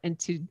heart and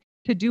to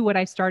do what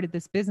I started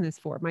this business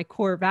for, my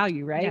core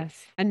value, right?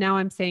 Yes. And now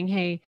I'm saying,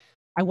 hey,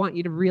 I want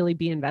you to really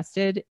be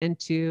invested and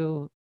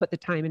to put the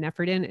time and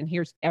effort in, and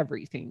here's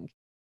everything.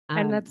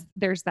 And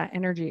there's that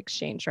energy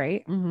exchange,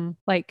 right? Mm-hmm.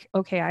 Like,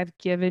 okay, I've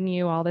given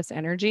you all this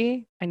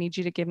energy. I need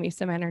you to give me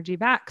some energy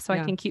back so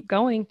I can keep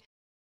going.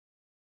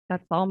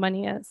 That's all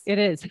money is. It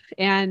is.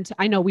 And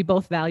I know we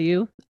both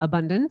value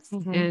abundance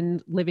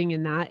and living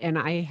in that. And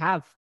I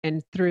have,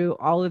 and through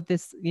all of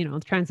this,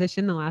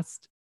 transition the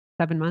last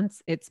 7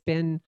 months, it's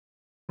been,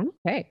 I'm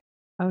okay.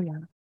 Oh yeah.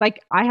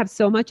 Like I have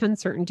so much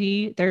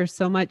uncertainty. There's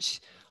so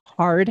much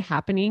hard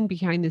happening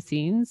behind the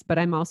scenes, but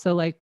I'm also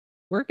like,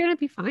 we're going to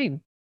be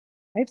fine.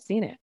 I've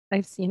seen it.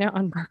 I've seen it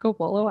on Marco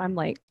Polo. I'm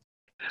like,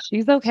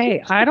 she's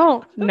okay. I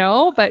don't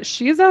know, but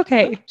she's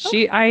okay.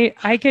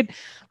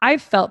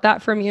 I've felt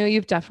that from you.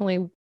 You've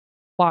definitely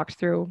walked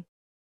through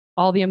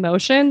all the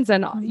emotions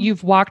and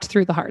you've walked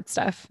through the hard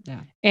stuff.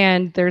 Yeah.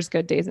 And there's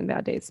good days and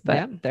bad days,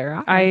 but there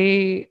are.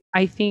 I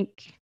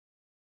think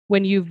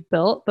when you've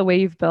built the way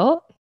you've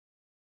built,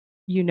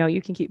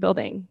 you can keep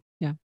building.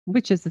 Yeah.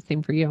 Which is the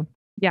same for you.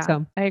 Yeah.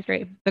 So I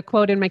agree. The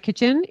quote in my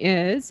kitchen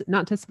is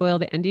not to spoil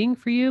the ending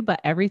for you,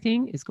 but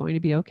everything is going to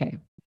be okay.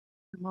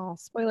 Well,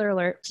 spoiler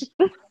alert.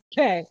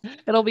 Okay.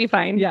 It'll be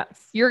fine.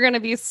 Yes. You're going to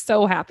be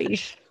so happy.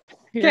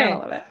 You're going to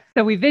love it.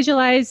 So we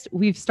visualized,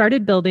 we've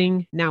started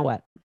building. Now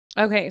what?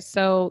 Okay.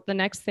 So the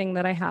next thing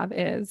that I have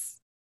is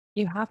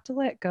you have to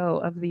let go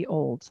of the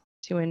old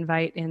to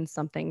invite in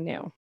something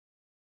new.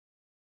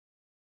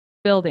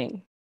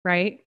 Building,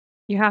 right?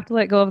 You have to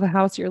let go of the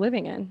house you're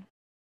living in.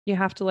 You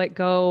have to let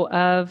go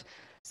of,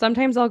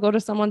 sometimes I'll go to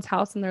someone's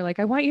house and they're like,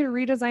 I want you to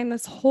redesign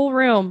this whole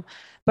room,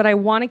 but I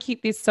want to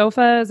keep these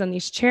sofas and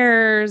these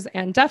chairs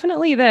and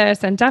definitely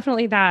this and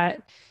definitely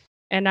that.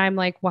 And I'm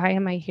like, why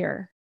am I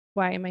here?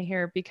 Why am I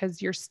here?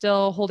 Because you're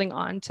still holding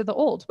on to the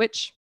old,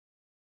 which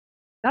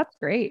that's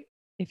great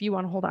if you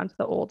want to hold on to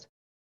the old,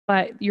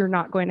 but you're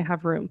not going to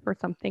have room for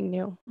something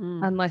new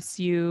unless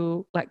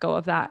you let go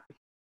of that.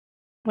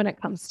 When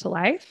it comes to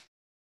life,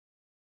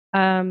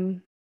 I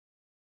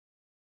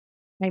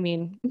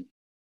mean,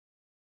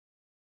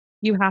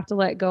 you have to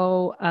let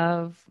go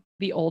of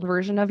the old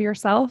version of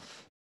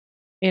yourself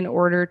in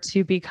order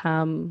to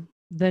become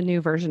the new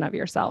version of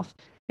yourself.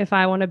 If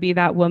I want to be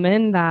that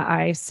woman that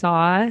I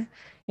saw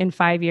in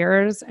 5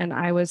 years and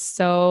I was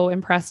so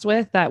impressed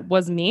with, that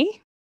was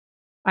me,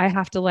 I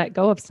have to let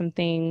go of some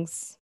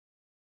things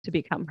to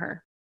become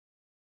her.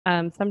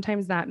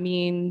 Sometimes that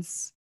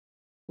means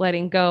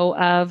letting go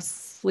of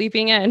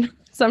sleeping in.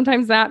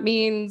 Sometimes that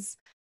means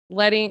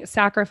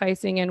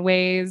sacrificing in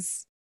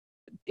ways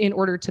in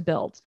order to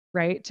build,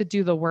 right? To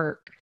do the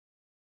work,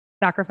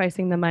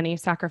 sacrificing the money,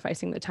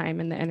 sacrificing the time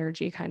and the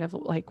energy, kind of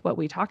like what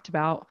we talked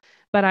about.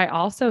 But I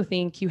also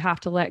think you have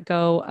to let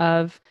go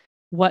of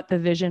what the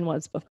vision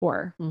was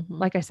before.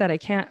 Like I said, I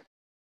can't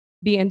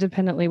be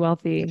independently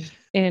wealthy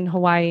in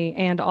Hawaii.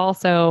 And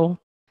also,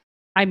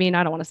 I mean,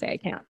 I don't want to say I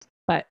can't,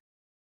 but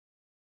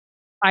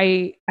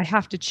I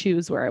have to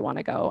choose where I want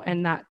to go.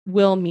 And that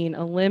will mean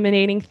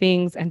eliminating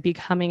things and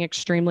becoming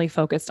extremely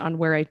focused on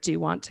where I do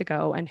want to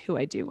go and who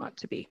I do want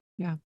to be.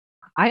 Yeah.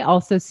 I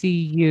also see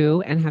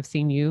you and have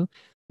seen you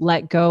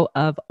let go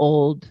of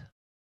old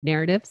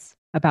narratives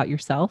about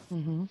yourself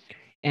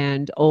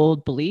and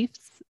old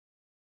beliefs.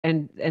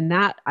 And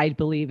that, I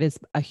believe, is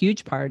a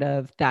huge part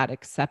of that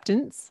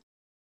acceptance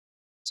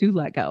to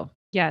let go.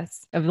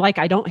 Yes. Of like,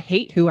 I don't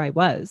hate who I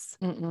was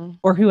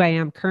or who I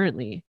am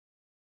currently,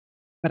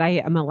 but I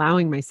am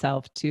allowing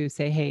myself to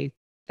say, hey,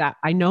 that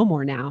I know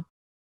more now.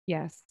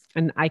 Yes.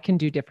 And I can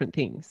do different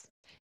things.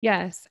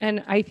 Yes.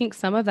 And I think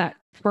some of that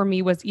for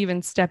me was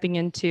even stepping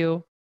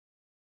into,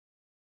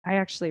 I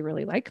actually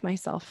really like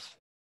myself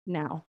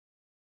now.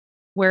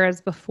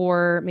 Whereas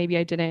before, maybe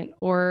I didn't,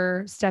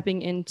 or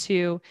stepping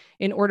into,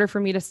 in order for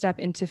me to step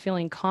into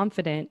feeling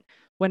confident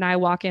when I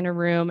walk in a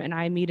room and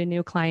I meet a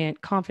new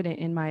client, confident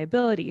in my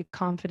ability,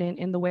 confident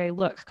in the way I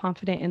look,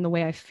 confident in the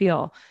way I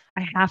feel,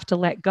 I have to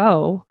let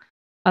go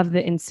of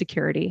the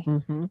insecurity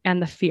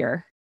and the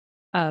fear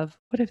of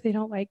what if they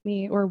don't like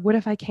me? Or what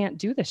if I can't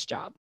do this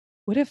job?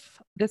 What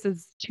if this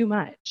is too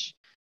much?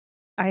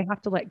 I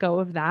have to let go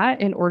of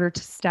that in order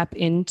to step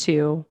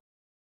into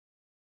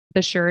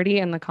the surety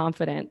and the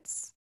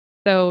confidence.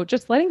 So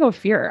just letting go of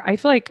fear. I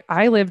feel like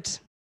I lived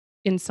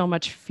in so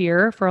much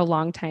fear for a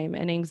long time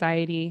and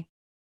anxiety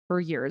for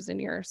years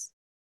and years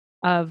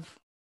of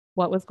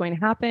what was going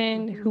to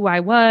happen, who I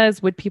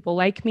was, would people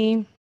like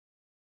me?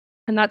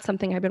 And that's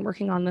something I've been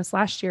working on this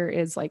last year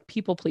is like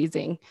people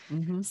pleasing,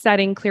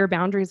 setting clear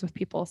boundaries with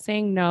people,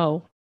 saying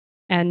no,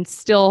 and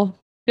still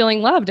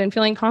feeling loved and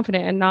feeling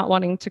confident and not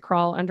wanting to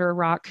crawl under a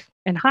rock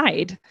and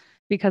hide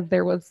because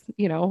there was,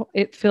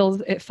 it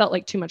felt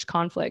like too much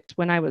conflict.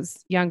 When I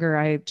was younger,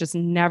 I just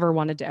never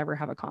wanted to ever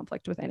have a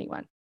conflict with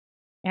anyone.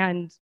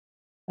 And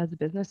as a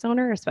business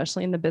owner,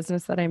 especially in the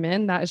business that I'm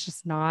in, that is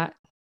just not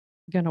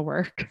going to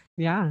work.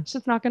 Yeah. It's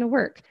just not going to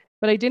work.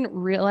 But I didn't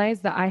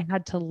realize that I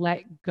had to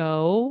let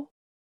go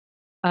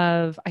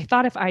of, I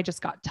thought if I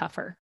just got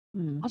tougher,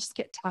 I'll just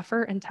get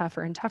tougher and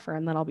tougher and tougher,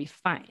 and then I'll be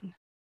fine.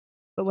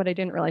 But what I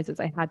didn't realize is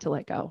I had to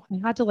let go.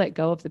 I had to let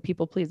go of the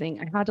people pleasing.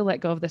 I had to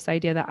let go of this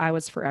idea that I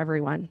was for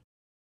everyone.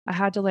 I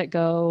had to let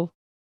go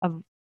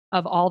of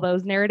all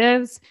those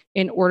narratives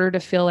in order to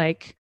feel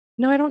like,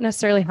 no, I don't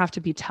necessarily have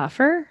to be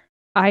tougher.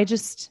 I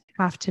just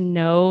have to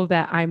know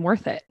that I'm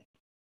worth it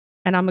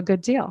and I'm a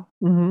good deal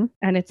and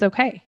it's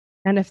okay.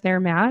 And if they're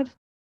mad,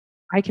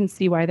 I can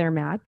see why they're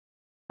mad.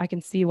 I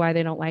can see why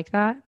they don't like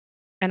that.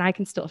 And I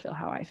can still feel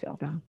how I feel.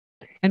 Yeah.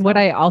 And what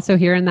I also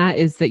hear in that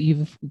is that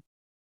you've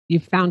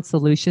found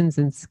solutions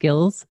and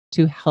skills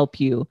to help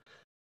you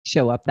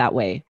show up that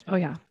way. Oh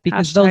yeah.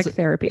 Because #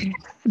 therapy.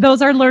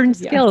 Those are learned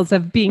skills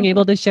of being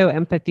able to show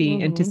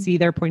empathy and to see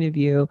their point of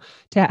view,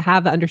 to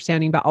have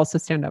understanding, but also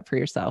stand up for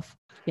yourself.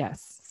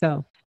 Yes.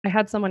 So I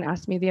had someone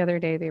ask me the other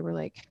day, they were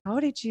like, how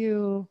did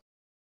you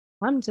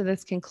come to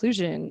this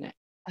conclusion?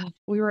 I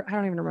don't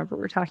even remember what we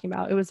were talking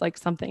about. It was like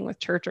something with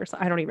church or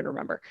something. I don't even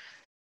remember.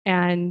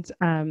 And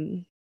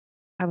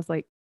I was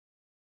like,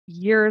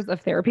 years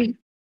of therapy,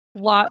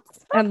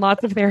 lots and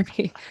lots of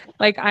therapy.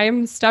 Like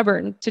I'm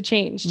stubborn to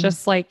change,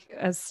 just like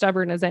as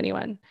stubborn as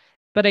anyone.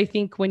 But I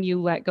think when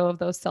you let go of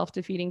those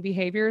self-defeating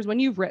behaviors, when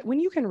you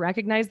can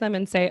recognize them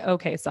and say,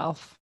 okay,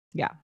 self,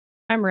 yeah,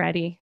 I'm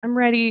ready. I'm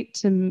ready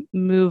to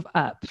move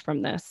up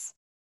from this.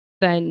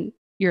 Then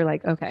you're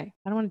like, okay,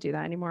 I don't want to do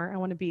that anymore. I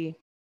want to be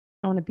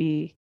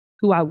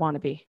who I want to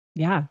be.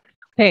 Yeah.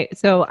 Okay.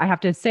 So I have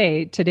to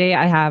say, today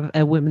I have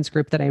a women's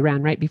group that I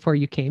ran right before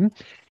you came.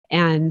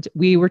 And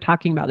we were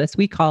talking about this.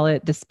 We call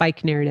it the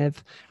spike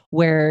narrative,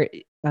 where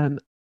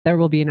there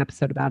will be an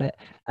episode about it.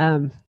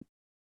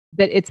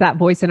 That it's that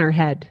voice in our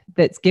head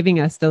that's giving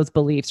us those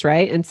beliefs,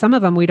 right? And some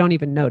of them we don't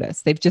even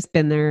notice. They've just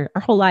been there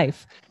our whole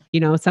life.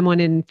 Someone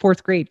in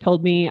fourth grade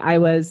told me I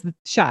was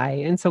shy.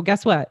 And so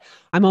guess what?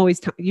 I'm always,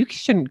 you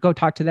shouldn't go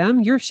talk to them.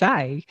 You're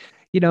shy.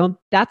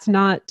 That's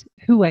not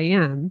who I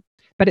am,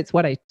 but it's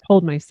what I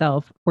told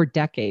myself for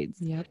decades.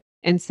 Yep.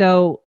 And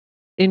so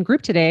in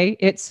group today,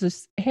 it's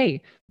just,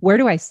 hey, where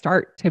do I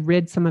start to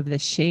rid some of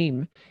this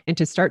shame and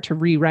to start to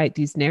rewrite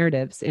these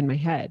narratives in my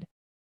head?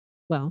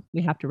 Well,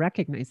 we have to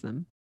recognize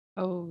them.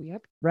 Oh,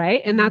 yep.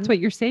 Right. And that's what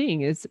you're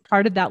saying is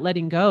part of that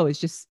letting go is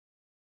just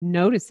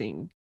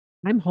noticing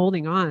I'm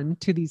holding on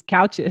to these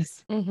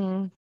couches.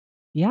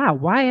 Yeah.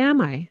 Why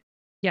am I?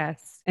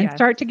 Yes. And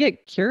start to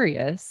get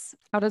curious.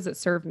 How does it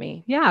serve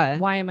me? Yeah.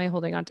 Why am I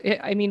holding on to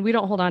it? I mean, we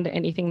don't hold on to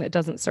anything that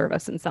doesn't serve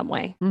us in some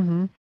way.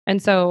 And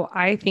so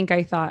I think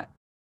I thought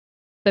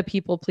the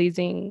people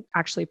pleasing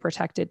actually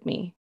protected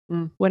me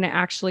when it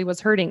actually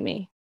was hurting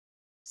me.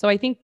 So I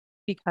think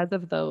because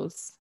of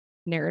those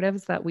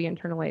narratives that we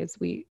internalize,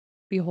 we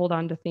hold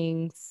on to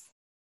things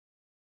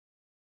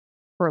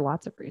for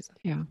lots of reasons.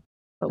 Yeah.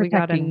 But we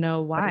got to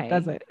know why.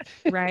 Does it?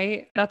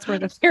 Right? That's where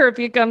the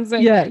therapy comes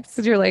in. Yes.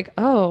 Because you're like,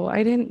 oh,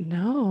 I didn't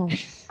know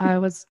I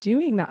was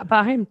doing that,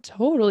 but I'm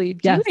totally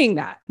doing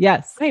that.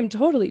 Yes. I'm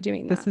totally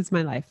doing that. This is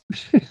my life.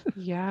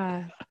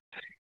 Yeah.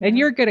 And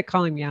you're good at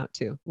calling me out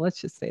too. Let's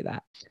just say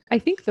that. I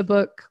think the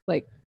book,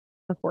 like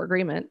The Four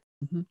Agreements,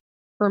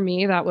 for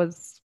me, that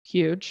was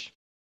huge.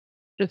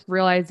 Just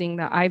realizing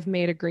that I've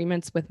made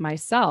agreements with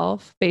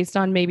myself based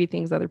on maybe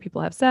things other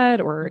people have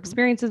said or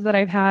experiences that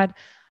I've had.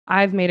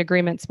 I've made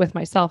agreements with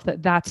myself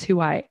that that's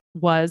who I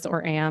was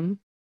or am.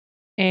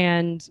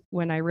 And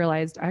when I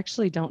realized I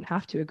actually don't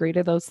have to agree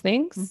to those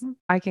things,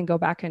 I can go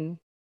back and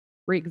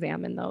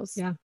re-examine those.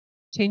 Yeah.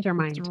 Change our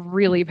mind. It's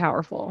really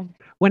powerful.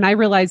 When I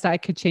realized I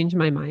could change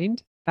my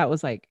mind, that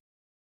was like,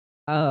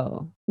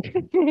 oh,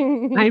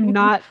 I'm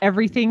not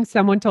everything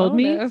someone told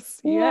me.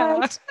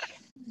 Yeah.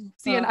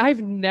 See, and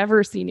I've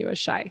never seen you as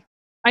shy.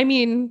 I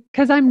mean,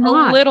 because I'm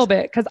not a little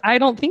bit, because I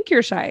don't think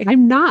you're shy.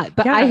 I'm not,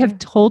 but I have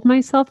told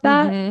myself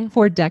that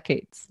for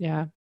decades.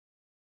 Yeah.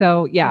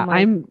 So yeah,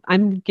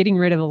 I'm getting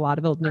rid of a lot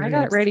of old narratives.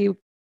 I got ready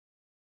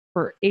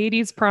for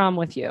 80s prom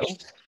with you,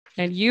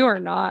 and you are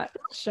not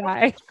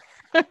shy.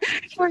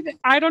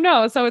 I don't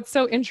know. So it's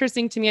so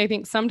interesting to me. I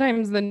think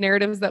sometimes the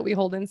narratives that we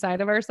hold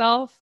inside of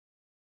ourselves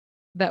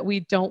that we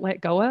don't let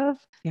go of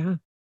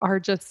are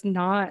just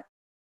not,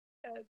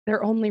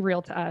 they're only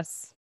real to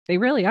us. They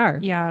really are.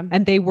 Yeah.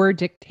 And they were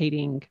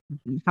dictating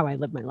how I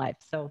live my life.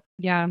 So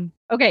yeah.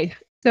 Okay.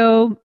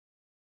 So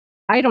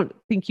I don't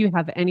think you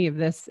have any of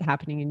this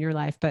happening in your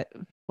life, but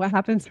what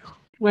happens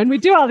when we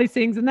do all these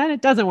things and then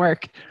it doesn't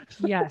work?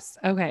 Yes.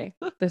 Okay.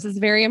 This is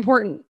very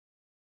important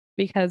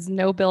because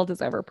no build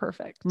is ever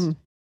perfect.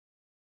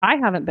 I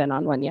haven't been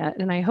on one yet,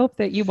 and I hope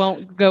that you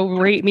won't go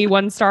rate me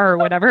 1 star or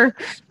whatever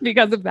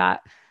because of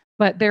that.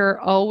 But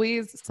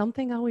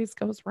something always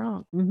goes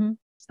wrong.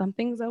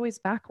 Something's always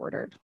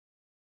backordered.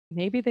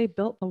 Maybe they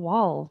built the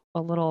wall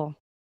a little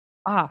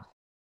off.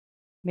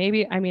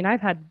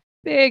 I've had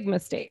big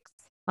mistakes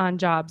on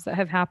jobs that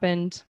have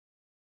happened.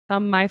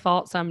 Some my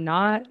fault, some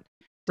not.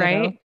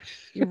 Right?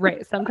 You're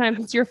right.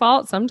 Sometimes it's your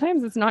fault.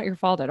 Sometimes it's not your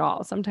fault at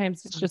all.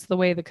 Sometimes it's just the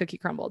way the cookie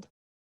crumbled.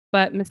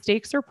 But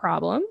mistakes or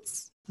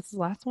problems. This is the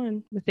last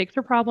one. Mistakes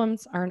or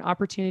problems are an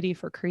opportunity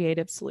for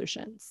creative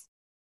solutions.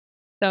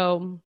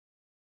 So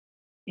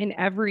in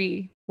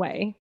every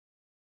way,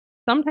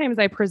 sometimes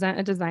I present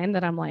a design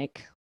that I'm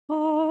like,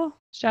 oh,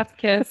 chef's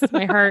kiss.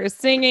 My heart is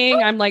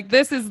singing. I'm like,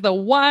 this is the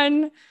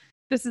one.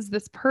 This is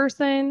this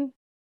person.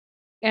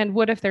 And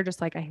what if they're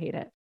just like, I hate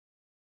it.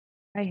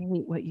 I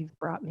hate what you've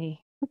brought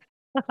me.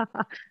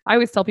 I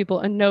always tell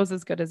people a no's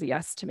as good as a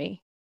yes to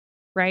me,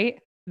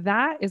 right?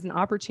 That is an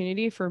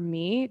opportunity for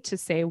me to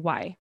say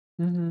why.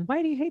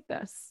 Why do you hate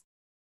this?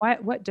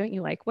 What don't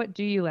you like? What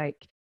do you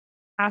like?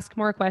 Ask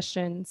more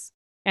questions.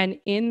 And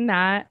in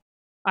that,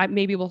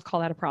 maybe we'll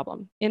call that a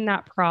problem. In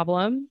that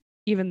problem,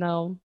 even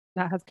though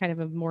that has kind of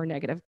a more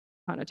negative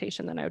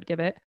connotation than I would give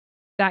it,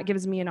 that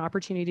gives me an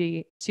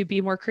opportunity to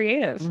be more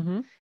creative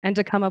and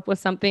to come up with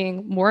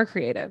something more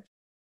creative.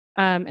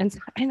 And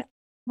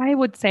I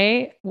would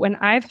say when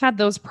I've had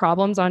those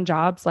problems on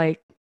jobs,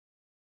 like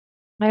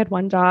I had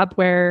one job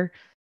where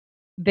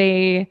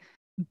they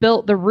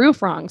built the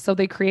roof wrong, so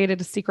they created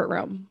a secret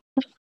room.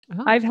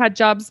 I've had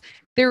jobs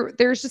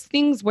there's just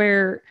things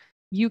where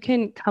you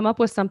can come up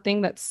with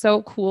something that's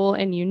so cool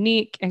and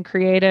unique and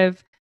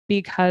creative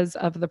because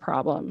of the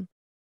problem.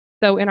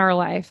 So in our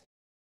life,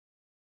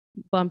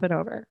 bump it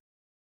over.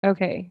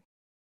 Okay.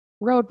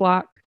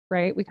 Roadblock,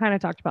 right? We kind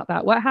of talked about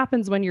that. What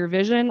happens when your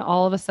vision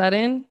all of a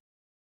sudden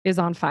is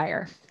on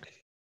fire?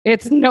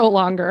 It's no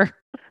longer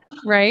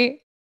right?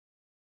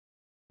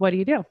 What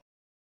do?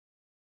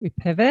 We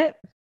pivot.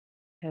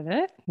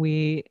 Pivot?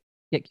 We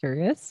get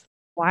curious.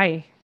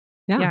 Why?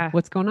 Yeah. Yeah.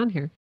 What's going on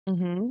here?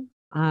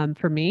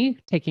 For me,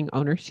 taking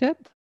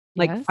ownership,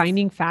 like Yes.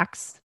 finding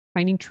facts,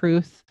 finding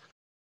truth,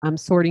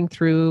 sorting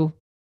through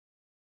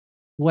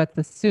what's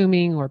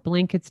assuming or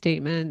blanket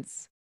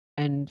statements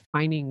and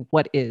finding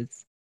what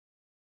is.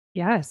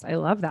 Yes, I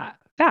love that.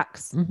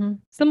 Facts. Mm-hmm.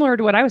 Similar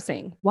to what I was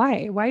saying.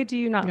 Why? Why do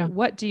you not? Yeah.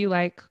 What do you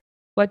like?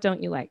 What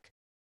don't you like?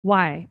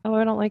 Why? Oh,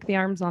 I don't like the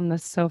arms on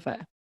this sofa.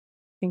 I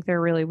think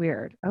they're really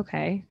weird.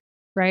 Okay.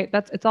 Right?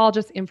 It's all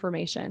just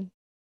information.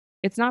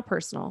 It's not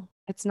personal.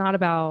 It's not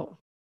about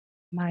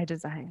my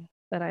design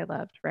that I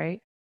loved, right?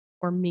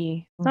 Or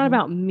me. It's not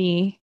about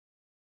me.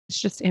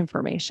 It's just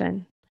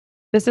information.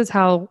 This is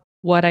how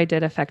what I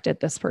did affected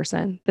this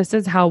person. This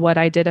is how what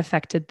I did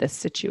affected this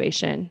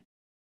situation.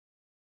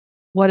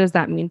 What does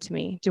that mean to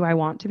me? Do I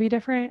want to be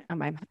different?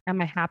 Am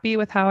I happy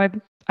with how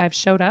I've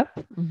showed up?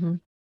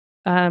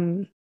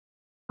 Mm-hmm.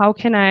 How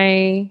can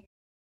I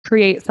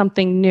create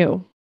something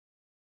new?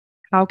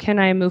 How can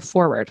I move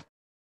forward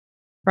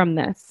from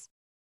this?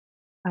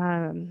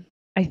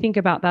 I think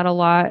about that a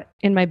lot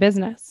in my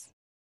business.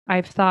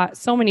 I've thought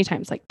so many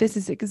times, like, this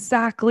is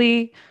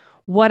exactly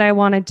what I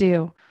want to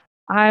do.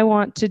 I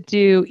want to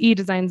do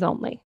e-designs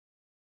only.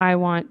 I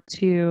want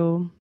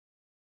to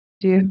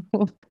do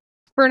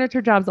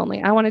furniture jobs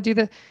only. I want to do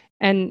the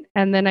and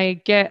then I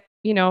get,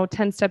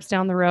 10 steps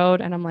down the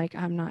road and I'm like,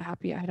 I'm not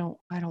happy. I don't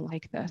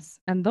like this.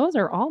 And those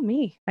are all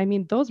me. I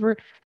mean, those were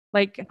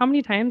like, how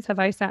many times have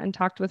I sat and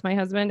talked with my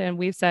husband and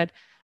we've said,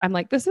 I'm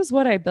like, this is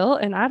what I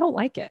built and I don't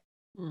like it.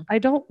 I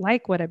don't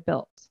like what I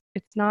built.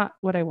 It's not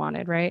what I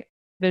wanted, right?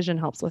 Vision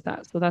helps with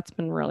that. So that's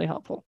been really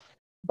helpful.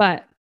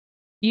 But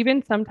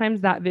even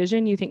sometimes that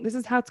vision, you think this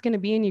is how it's going to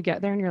be and you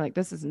get there and you're like,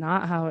 this is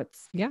not how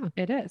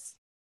it is.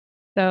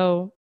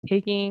 So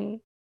taking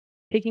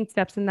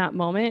steps in that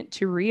moment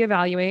to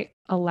reevaluate,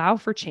 allow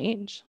for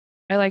change.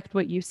 I liked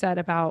what you said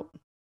about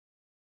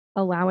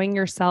allowing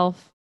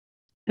yourself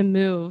to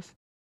move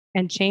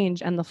and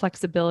change and the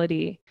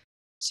flexibility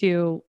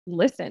to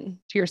listen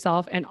to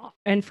yourself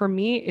and for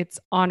me it's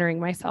honoring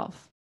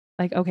myself.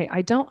 Like, okay,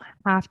 I don't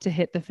have to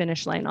hit the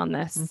finish line on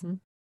this. Mm-hmm.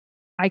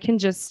 I can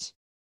just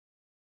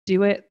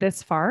do it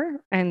this far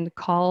and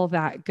call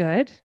that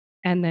good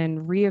and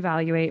then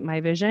reevaluate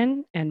my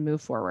vision and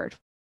move forward.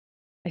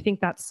 I think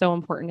that's so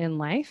important in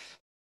life,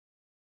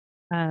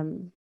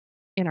 in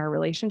our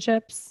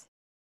relationships,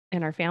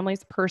 in our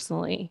families,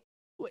 personally,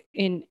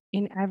 in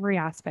every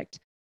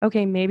aspect.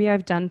 Okay, maybe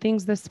I've done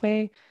things this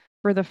way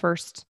for the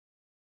first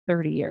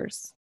 30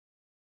 years,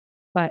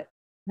 but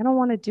I don't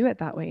want to do it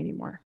that way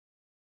anymore.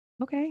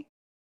 Okay,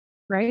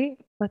 right?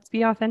 Let's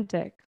be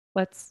authentic.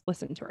 Let's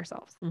listen to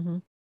ourselves. Mm-hmm.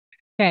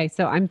 Okay,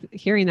 so I'm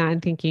hearing that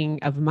and thinking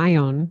of my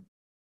own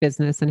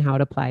business and how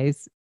it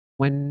applies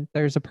when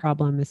there's a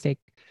problem, mistake,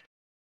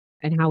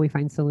 and how we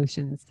find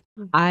solutions.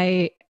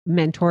 I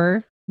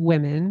mentor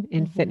women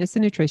in fitness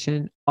and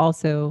nutrition,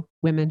 also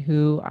women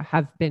who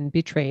have been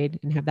betrayed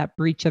and have that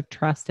breach of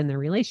trust in their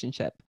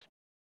relationship.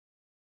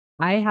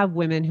 I have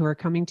women who are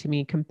coming to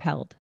me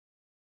compelled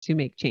to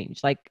make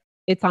change. Like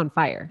it's on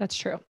fire. That's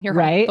true. You're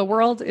right. The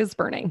world is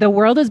burning. The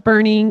world is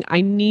burning.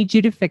 I need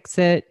you to fix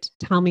it.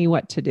 Tell me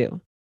what to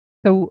do.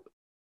 So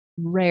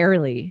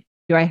rarely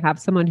do I have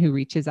someone who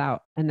reaches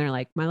out and they're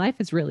like, my life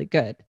is really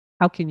good.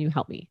 How can you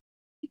help me?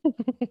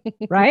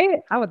 Right?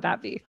 How would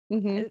that be?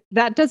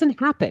 That doesn't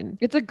happen.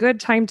 It's a good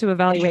time to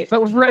evaluate,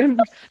 but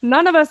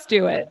none of us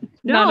do it.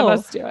 None of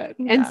us do it.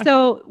 And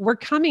so we're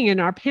coming and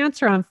our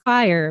pants are on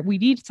fire. We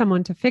need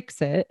someone to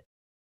fix it.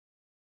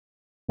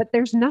 But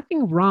there's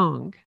nothing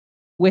wrong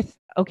with,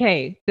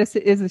 okay, this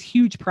is a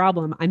huge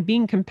problem. I'm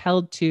being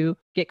compelled to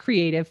get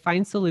creative,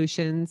 find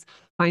solutions,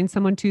 find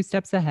someone 2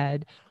 steps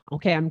ahead.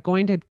 Okay, I'm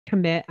going to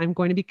commit. I'm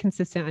going to be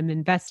consistent. I'm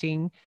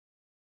investing.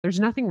 There's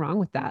nothing wrong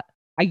with that.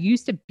 I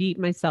used to beat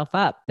myself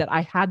up that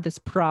I had this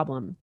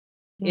problem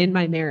in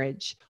my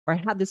marriage or I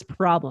had this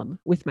problem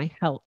with my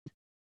health.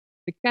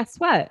 But guess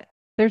what?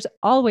 There's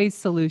always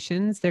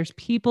solutions. There's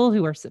people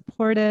who are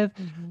supportive,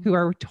 who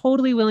are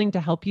totally willing to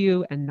help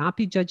you and not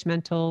be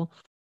judgmental.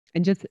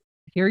 And just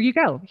here you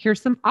go.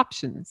 Here's some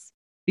options.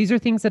 These are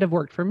things that have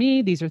worked for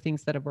me. These are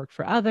things that have worked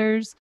for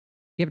others.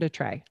 Give it a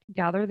try.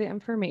 Gather the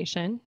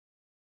information.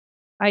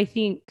 I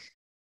think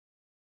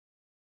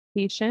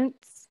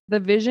patience, the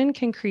vision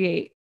can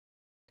create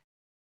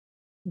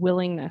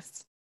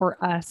willingness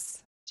for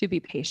us to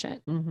be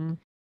patient.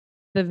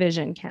 The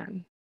vision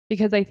can.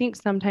 Because I think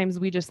sometimes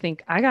we just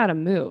think, I got to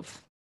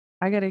move.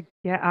 I got to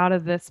get out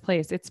of this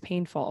place. It's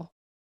painful.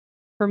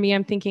 For me,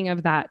 I'm thinking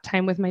of that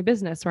time with my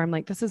business where I'm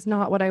like, this is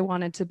not what I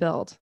wanted to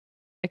build.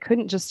 I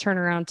couldn't just turn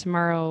around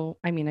tomorrow.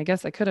 I mean, I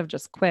guess I could have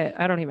just quit.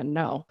 I don't even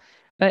know.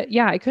 But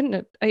yeah,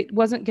 it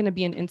wasn't going to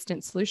be an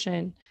instant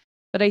solution.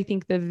 But I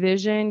think the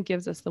vision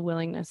gives us the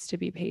willingness to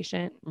be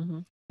patient.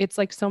 It's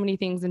like so many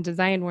things in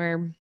design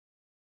where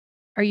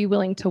are you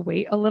willing to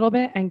wait a little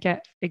bit and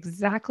get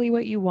exactly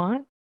what you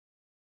want?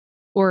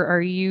 Or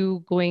are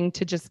you going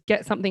to just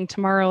get something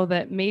tomorrow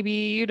that maybe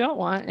you don't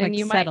want and Like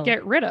you settle. might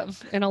get rid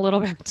of in a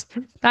little bit?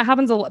 That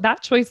happens a lot.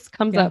 That choice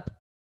comes Yeah. up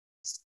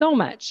so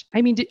much.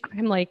 I mean,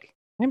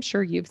 I'm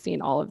sure you've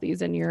seen all of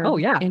these in your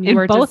In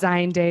your both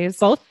design days.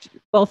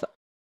 both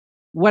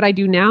what I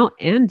do now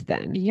and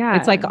then. Yeah.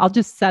 It's like I'll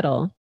just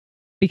settle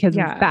because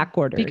it's back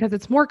ordered. Because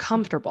it's more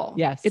comfortable.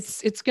 Yes.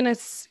 It's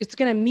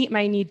gonna meet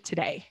my need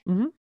today.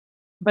 Mm-hmm.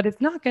 But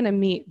it's not gonna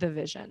meet the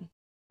vision,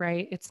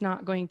 right? It's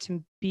not going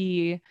to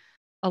be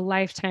a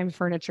lifetime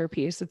furniture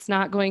piece. It's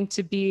not going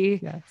to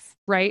be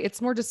right.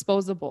 It's more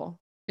disposable.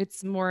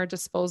 It's more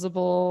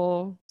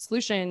disposable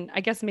solution.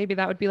 I guess maybe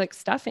that would be like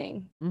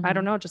stuffing. I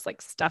don't know, just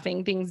like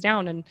stuffing things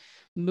down and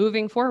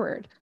moving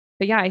forward.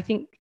 But yeah, I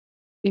think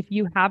if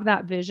you have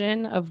that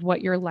vision of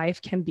what your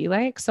life can be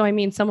like. So I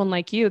mean, someone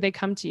like you, they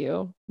come to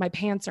you, my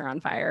pants are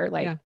on fire.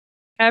 Like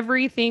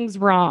everything's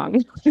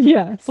wrong.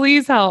 Yes.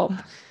 Please help.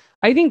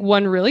 I think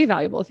one really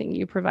valuable thing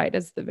you provide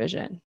is the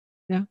vision.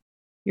 Yeah.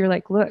 You're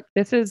like, look,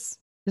 this is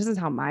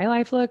how my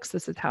life looks.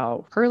 This is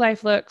how her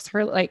life looks.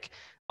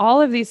 All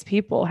of these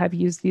people have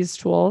used these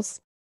tools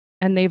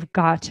and they've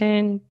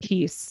gotten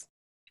peace,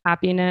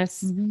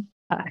 happiness,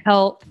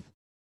 health,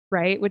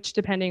 right? Which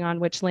depending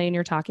on which lane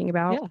you're talking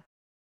about. Yeah.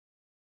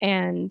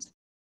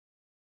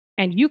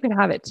 And you could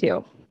have it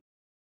too.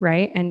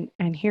 Right.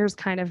 And here's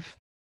kind of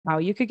how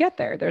you could get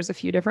there. There's a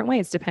few different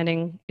ways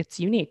depending, it's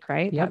unique,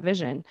 right? That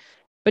vision.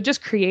 But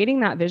just creating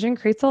that vision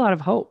creates a lot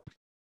of hope.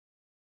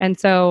 And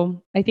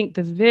so I think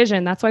the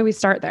vision, that's why we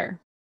start there.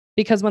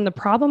 Because when the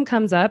problem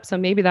comes up, so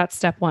maybe that's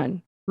step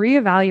one,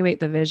 reevaluate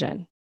the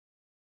vision.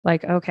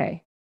 Like,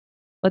 okay,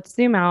 let's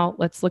zoom out.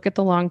 Let's look at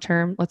the long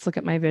term. Let's look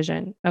at my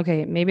vision.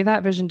 Okay, maybe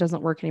that vision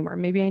doesn't work anymore.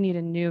 Maybe I need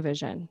a new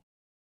vision.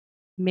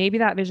 Maybe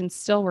that vision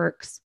still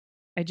works.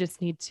 I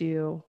just need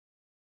to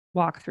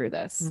walk through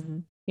this,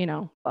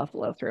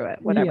 buffalo through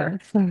it, whatever.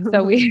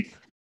 So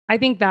I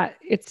think that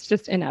it's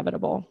just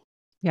inevitable.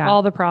 Yeah.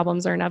 All the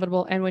problems are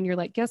inevitable. And when you're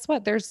like, guess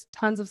what? There's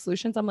tons of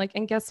solutions. I'm like,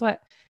 and guess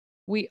what?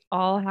 We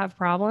all have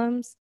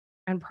problems,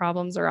 and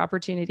problems are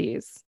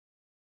opportunities.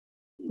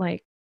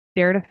 Like,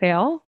 dare to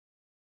fail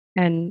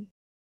and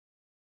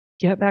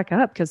get back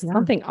up because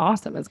something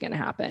awesome is going to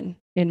happen,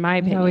 in my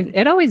opinion.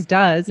 It always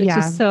does. It's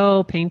just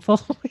so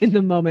painful in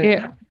the moment.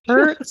 It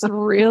hurts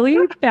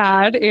really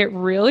bad. It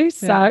really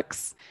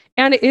sucks.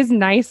 And it is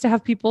nice to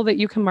have people that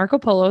you can Marco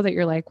Polo that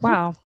you're like,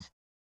 wow.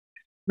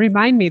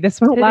 Remind me,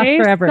 this won't last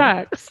forever.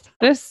 Sucks.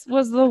 This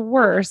was the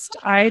worst.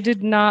 I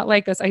did not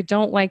like this. I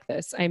don't like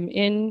this. I'm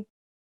in,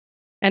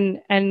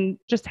 and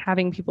just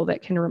having people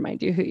that can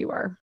remind you who you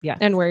are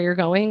and where you're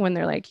going when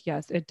they're like,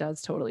 yes, it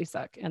does totally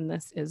suck. And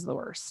this is the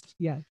worst.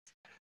 Yes.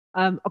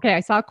 Okay.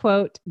 I saw a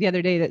quote the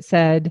other day that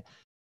said,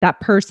 that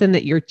person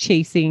that you're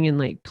chasing and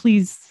like,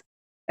 please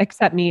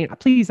accept me.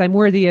 Please, I'm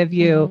worthy of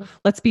you.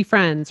 Let's be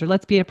friends or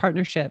let's be a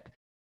partnership.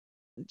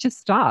 Just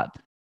stop.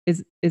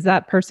 Is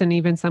that person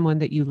even someone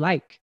that you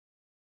like?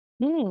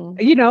 And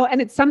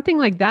it's something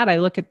like that. I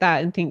look at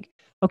that and think,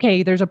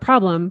 okay, there's a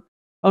problem.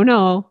 Oh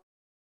no.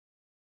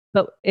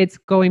 But it's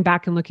going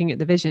back and looking at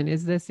the vision.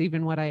 Is this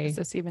even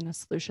a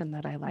solution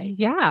that I like?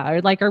 Yeah.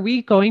 Or like, are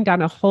we going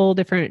down a whole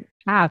different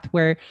path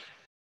where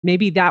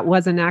maybe that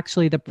wasn't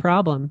actually the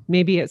problem?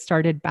 Maybe it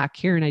started back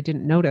here and I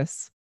didn't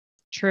notice.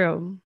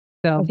 True.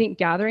 So I think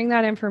gathering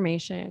that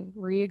information,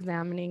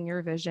 re-examining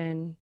your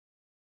vision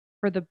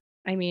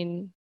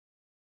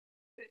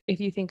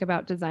if you think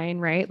about design,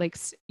 right? Like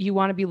you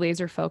want to be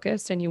laser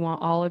focused and you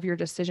want all of your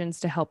decisions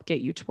to help get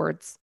you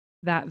towards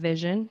that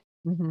vision.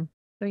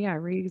 So yeah,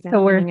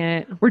 re-examining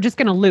it. We're just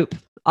going to loop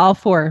all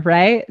four,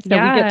 right? So we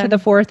get to the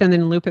fourth and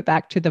then loop it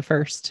back to the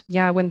first.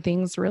 Yeah. When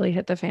things really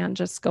hit the fan,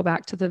 just go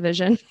back to the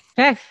vision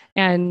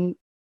and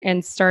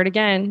start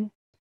again.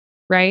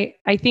 Right.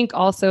 I think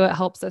also it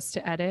helps us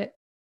to edit,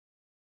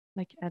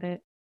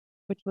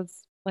 which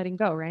was letting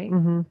go, right?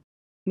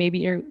 Maybe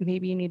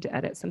you need to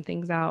edit some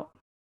things out,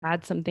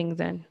 add some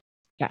things in,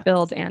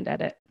 build and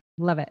edit.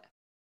 Love it.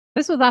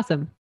 This was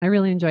awesome. I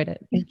really enjoyed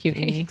it. Thank you,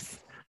 Amy.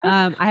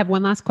 I have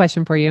one last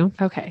question for you.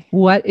 Okay.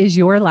 What is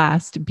your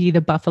last Be the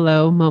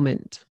Buffalo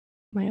moment?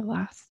 My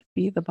last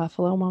Be the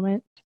Buffalo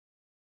moment?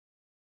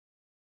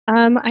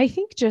 I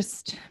think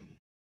just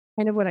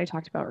kind of what I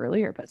talked about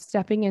earlier, but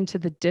stepping into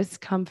the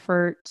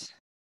discomfort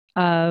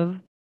of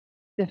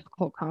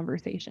difficult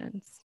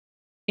conversations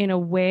in a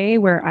way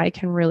where I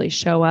can really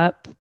show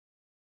up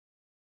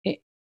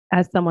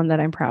as someone that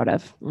I'm proud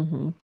of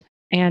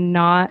and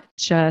not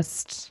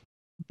just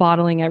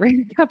bottling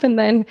everything up and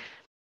then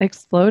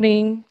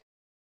exploding.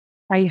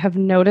 I have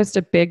noticed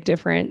a big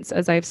difference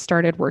as I've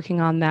started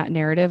working on that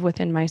narrative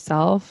within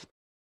myself,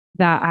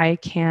 that I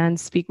can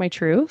speak my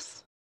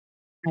truth.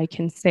 I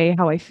can say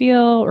how I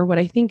feel or what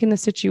I think in the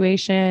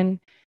situation,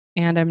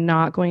 and I'm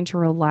not going to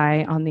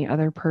rely on the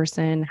other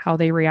person, how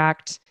they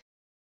react,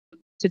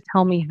 to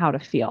tell me how to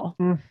feel.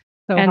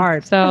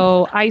 Hard.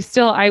 So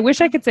I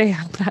wish I could say I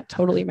have that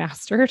totally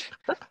mastered.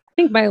 I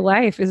think my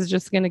life is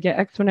just going to get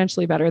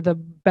exponentially better the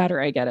better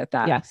I get at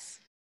that. Yes.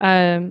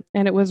 And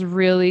it was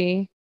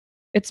really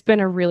it's been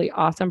a really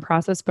awesome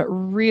process, but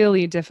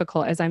really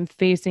difficult as I'm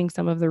facing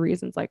some of the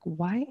reasons like,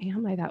 why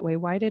am I that way?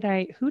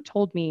 Who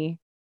told me,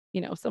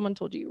 someone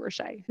told you were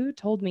shy? Who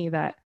told me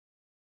that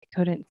I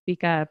couldn't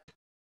speak up,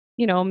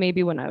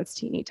 maybe when I was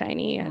teeny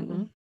tiny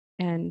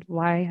and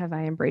why have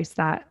I embraced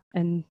that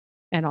and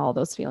all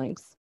those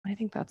feelings? I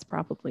think that's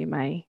probably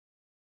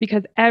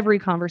because every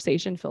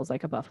conversation feels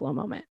like a buffalo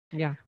moment.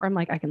 Yeah. Where I'm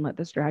like, I can let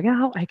this drag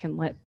out. I can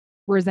let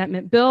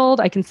resentment build.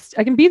 I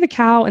can be the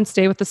cow and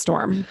stay with the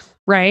storm,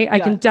 right? I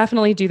can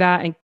definitely do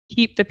that and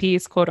keep the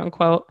peace, quote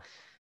unquote.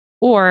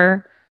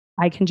 Or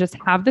I can just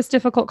have this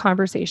difficult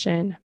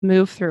conversation,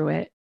 move through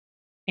it,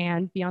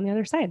 and be on the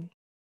other side.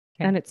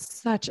 Okay. And it's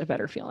such a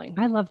better feeling.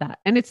 I love that.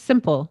 And it's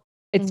simple.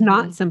 It's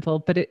not simple,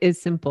 but it is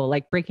simple.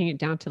 Like breaking it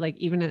down to like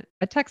even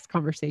a text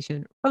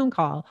conversation, phone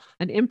call,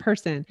 an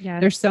in-person.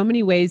 Yes. There's so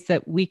many ways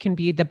that we can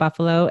be the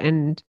buffalo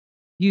and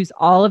use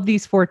all of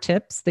these 4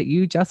 tips that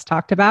you just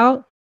talked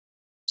about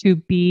to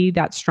be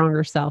that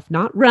stronger self,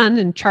 not run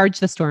and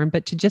charge the storm,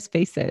 but to just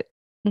face it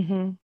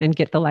and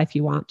get the life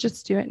you want.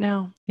 Just do it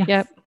now. Yes.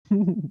 Yep.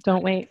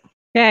 Don't wait.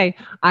 Okay.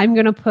 I'm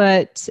going to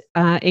put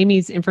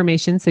Amy's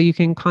information so you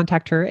can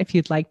contact her if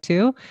you'd like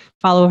to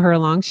follow her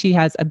along. She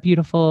has a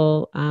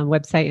beautiful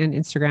website and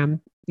Instagram.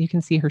 You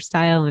can see her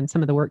style and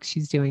some of the work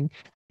she's doing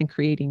and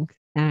creating.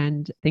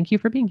 And thank you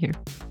for being here.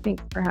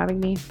 Thanks for having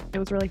me. It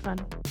was really fun.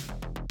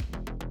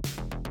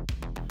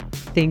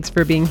 Thanks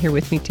for being here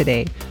with me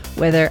today,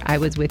 whether I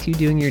was with you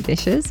doing your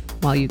dishes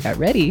while you got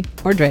ready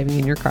or driving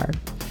in your car.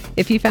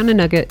 If you found a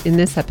nugget in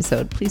this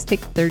episode, please take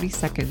 30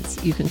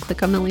 seconds. You can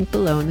click on the link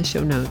below in the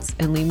show notes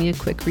and leave me a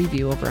quick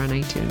review over on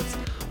iTunes,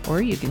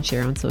 or you can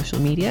share on social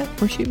media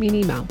or shoot me an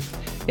email.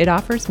 It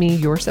offers me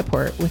your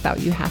support without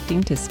you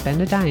having to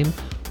spend a dime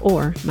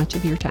or much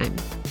of your time.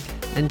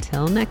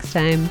 Until next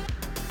time,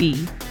 be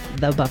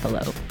the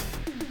buffalo.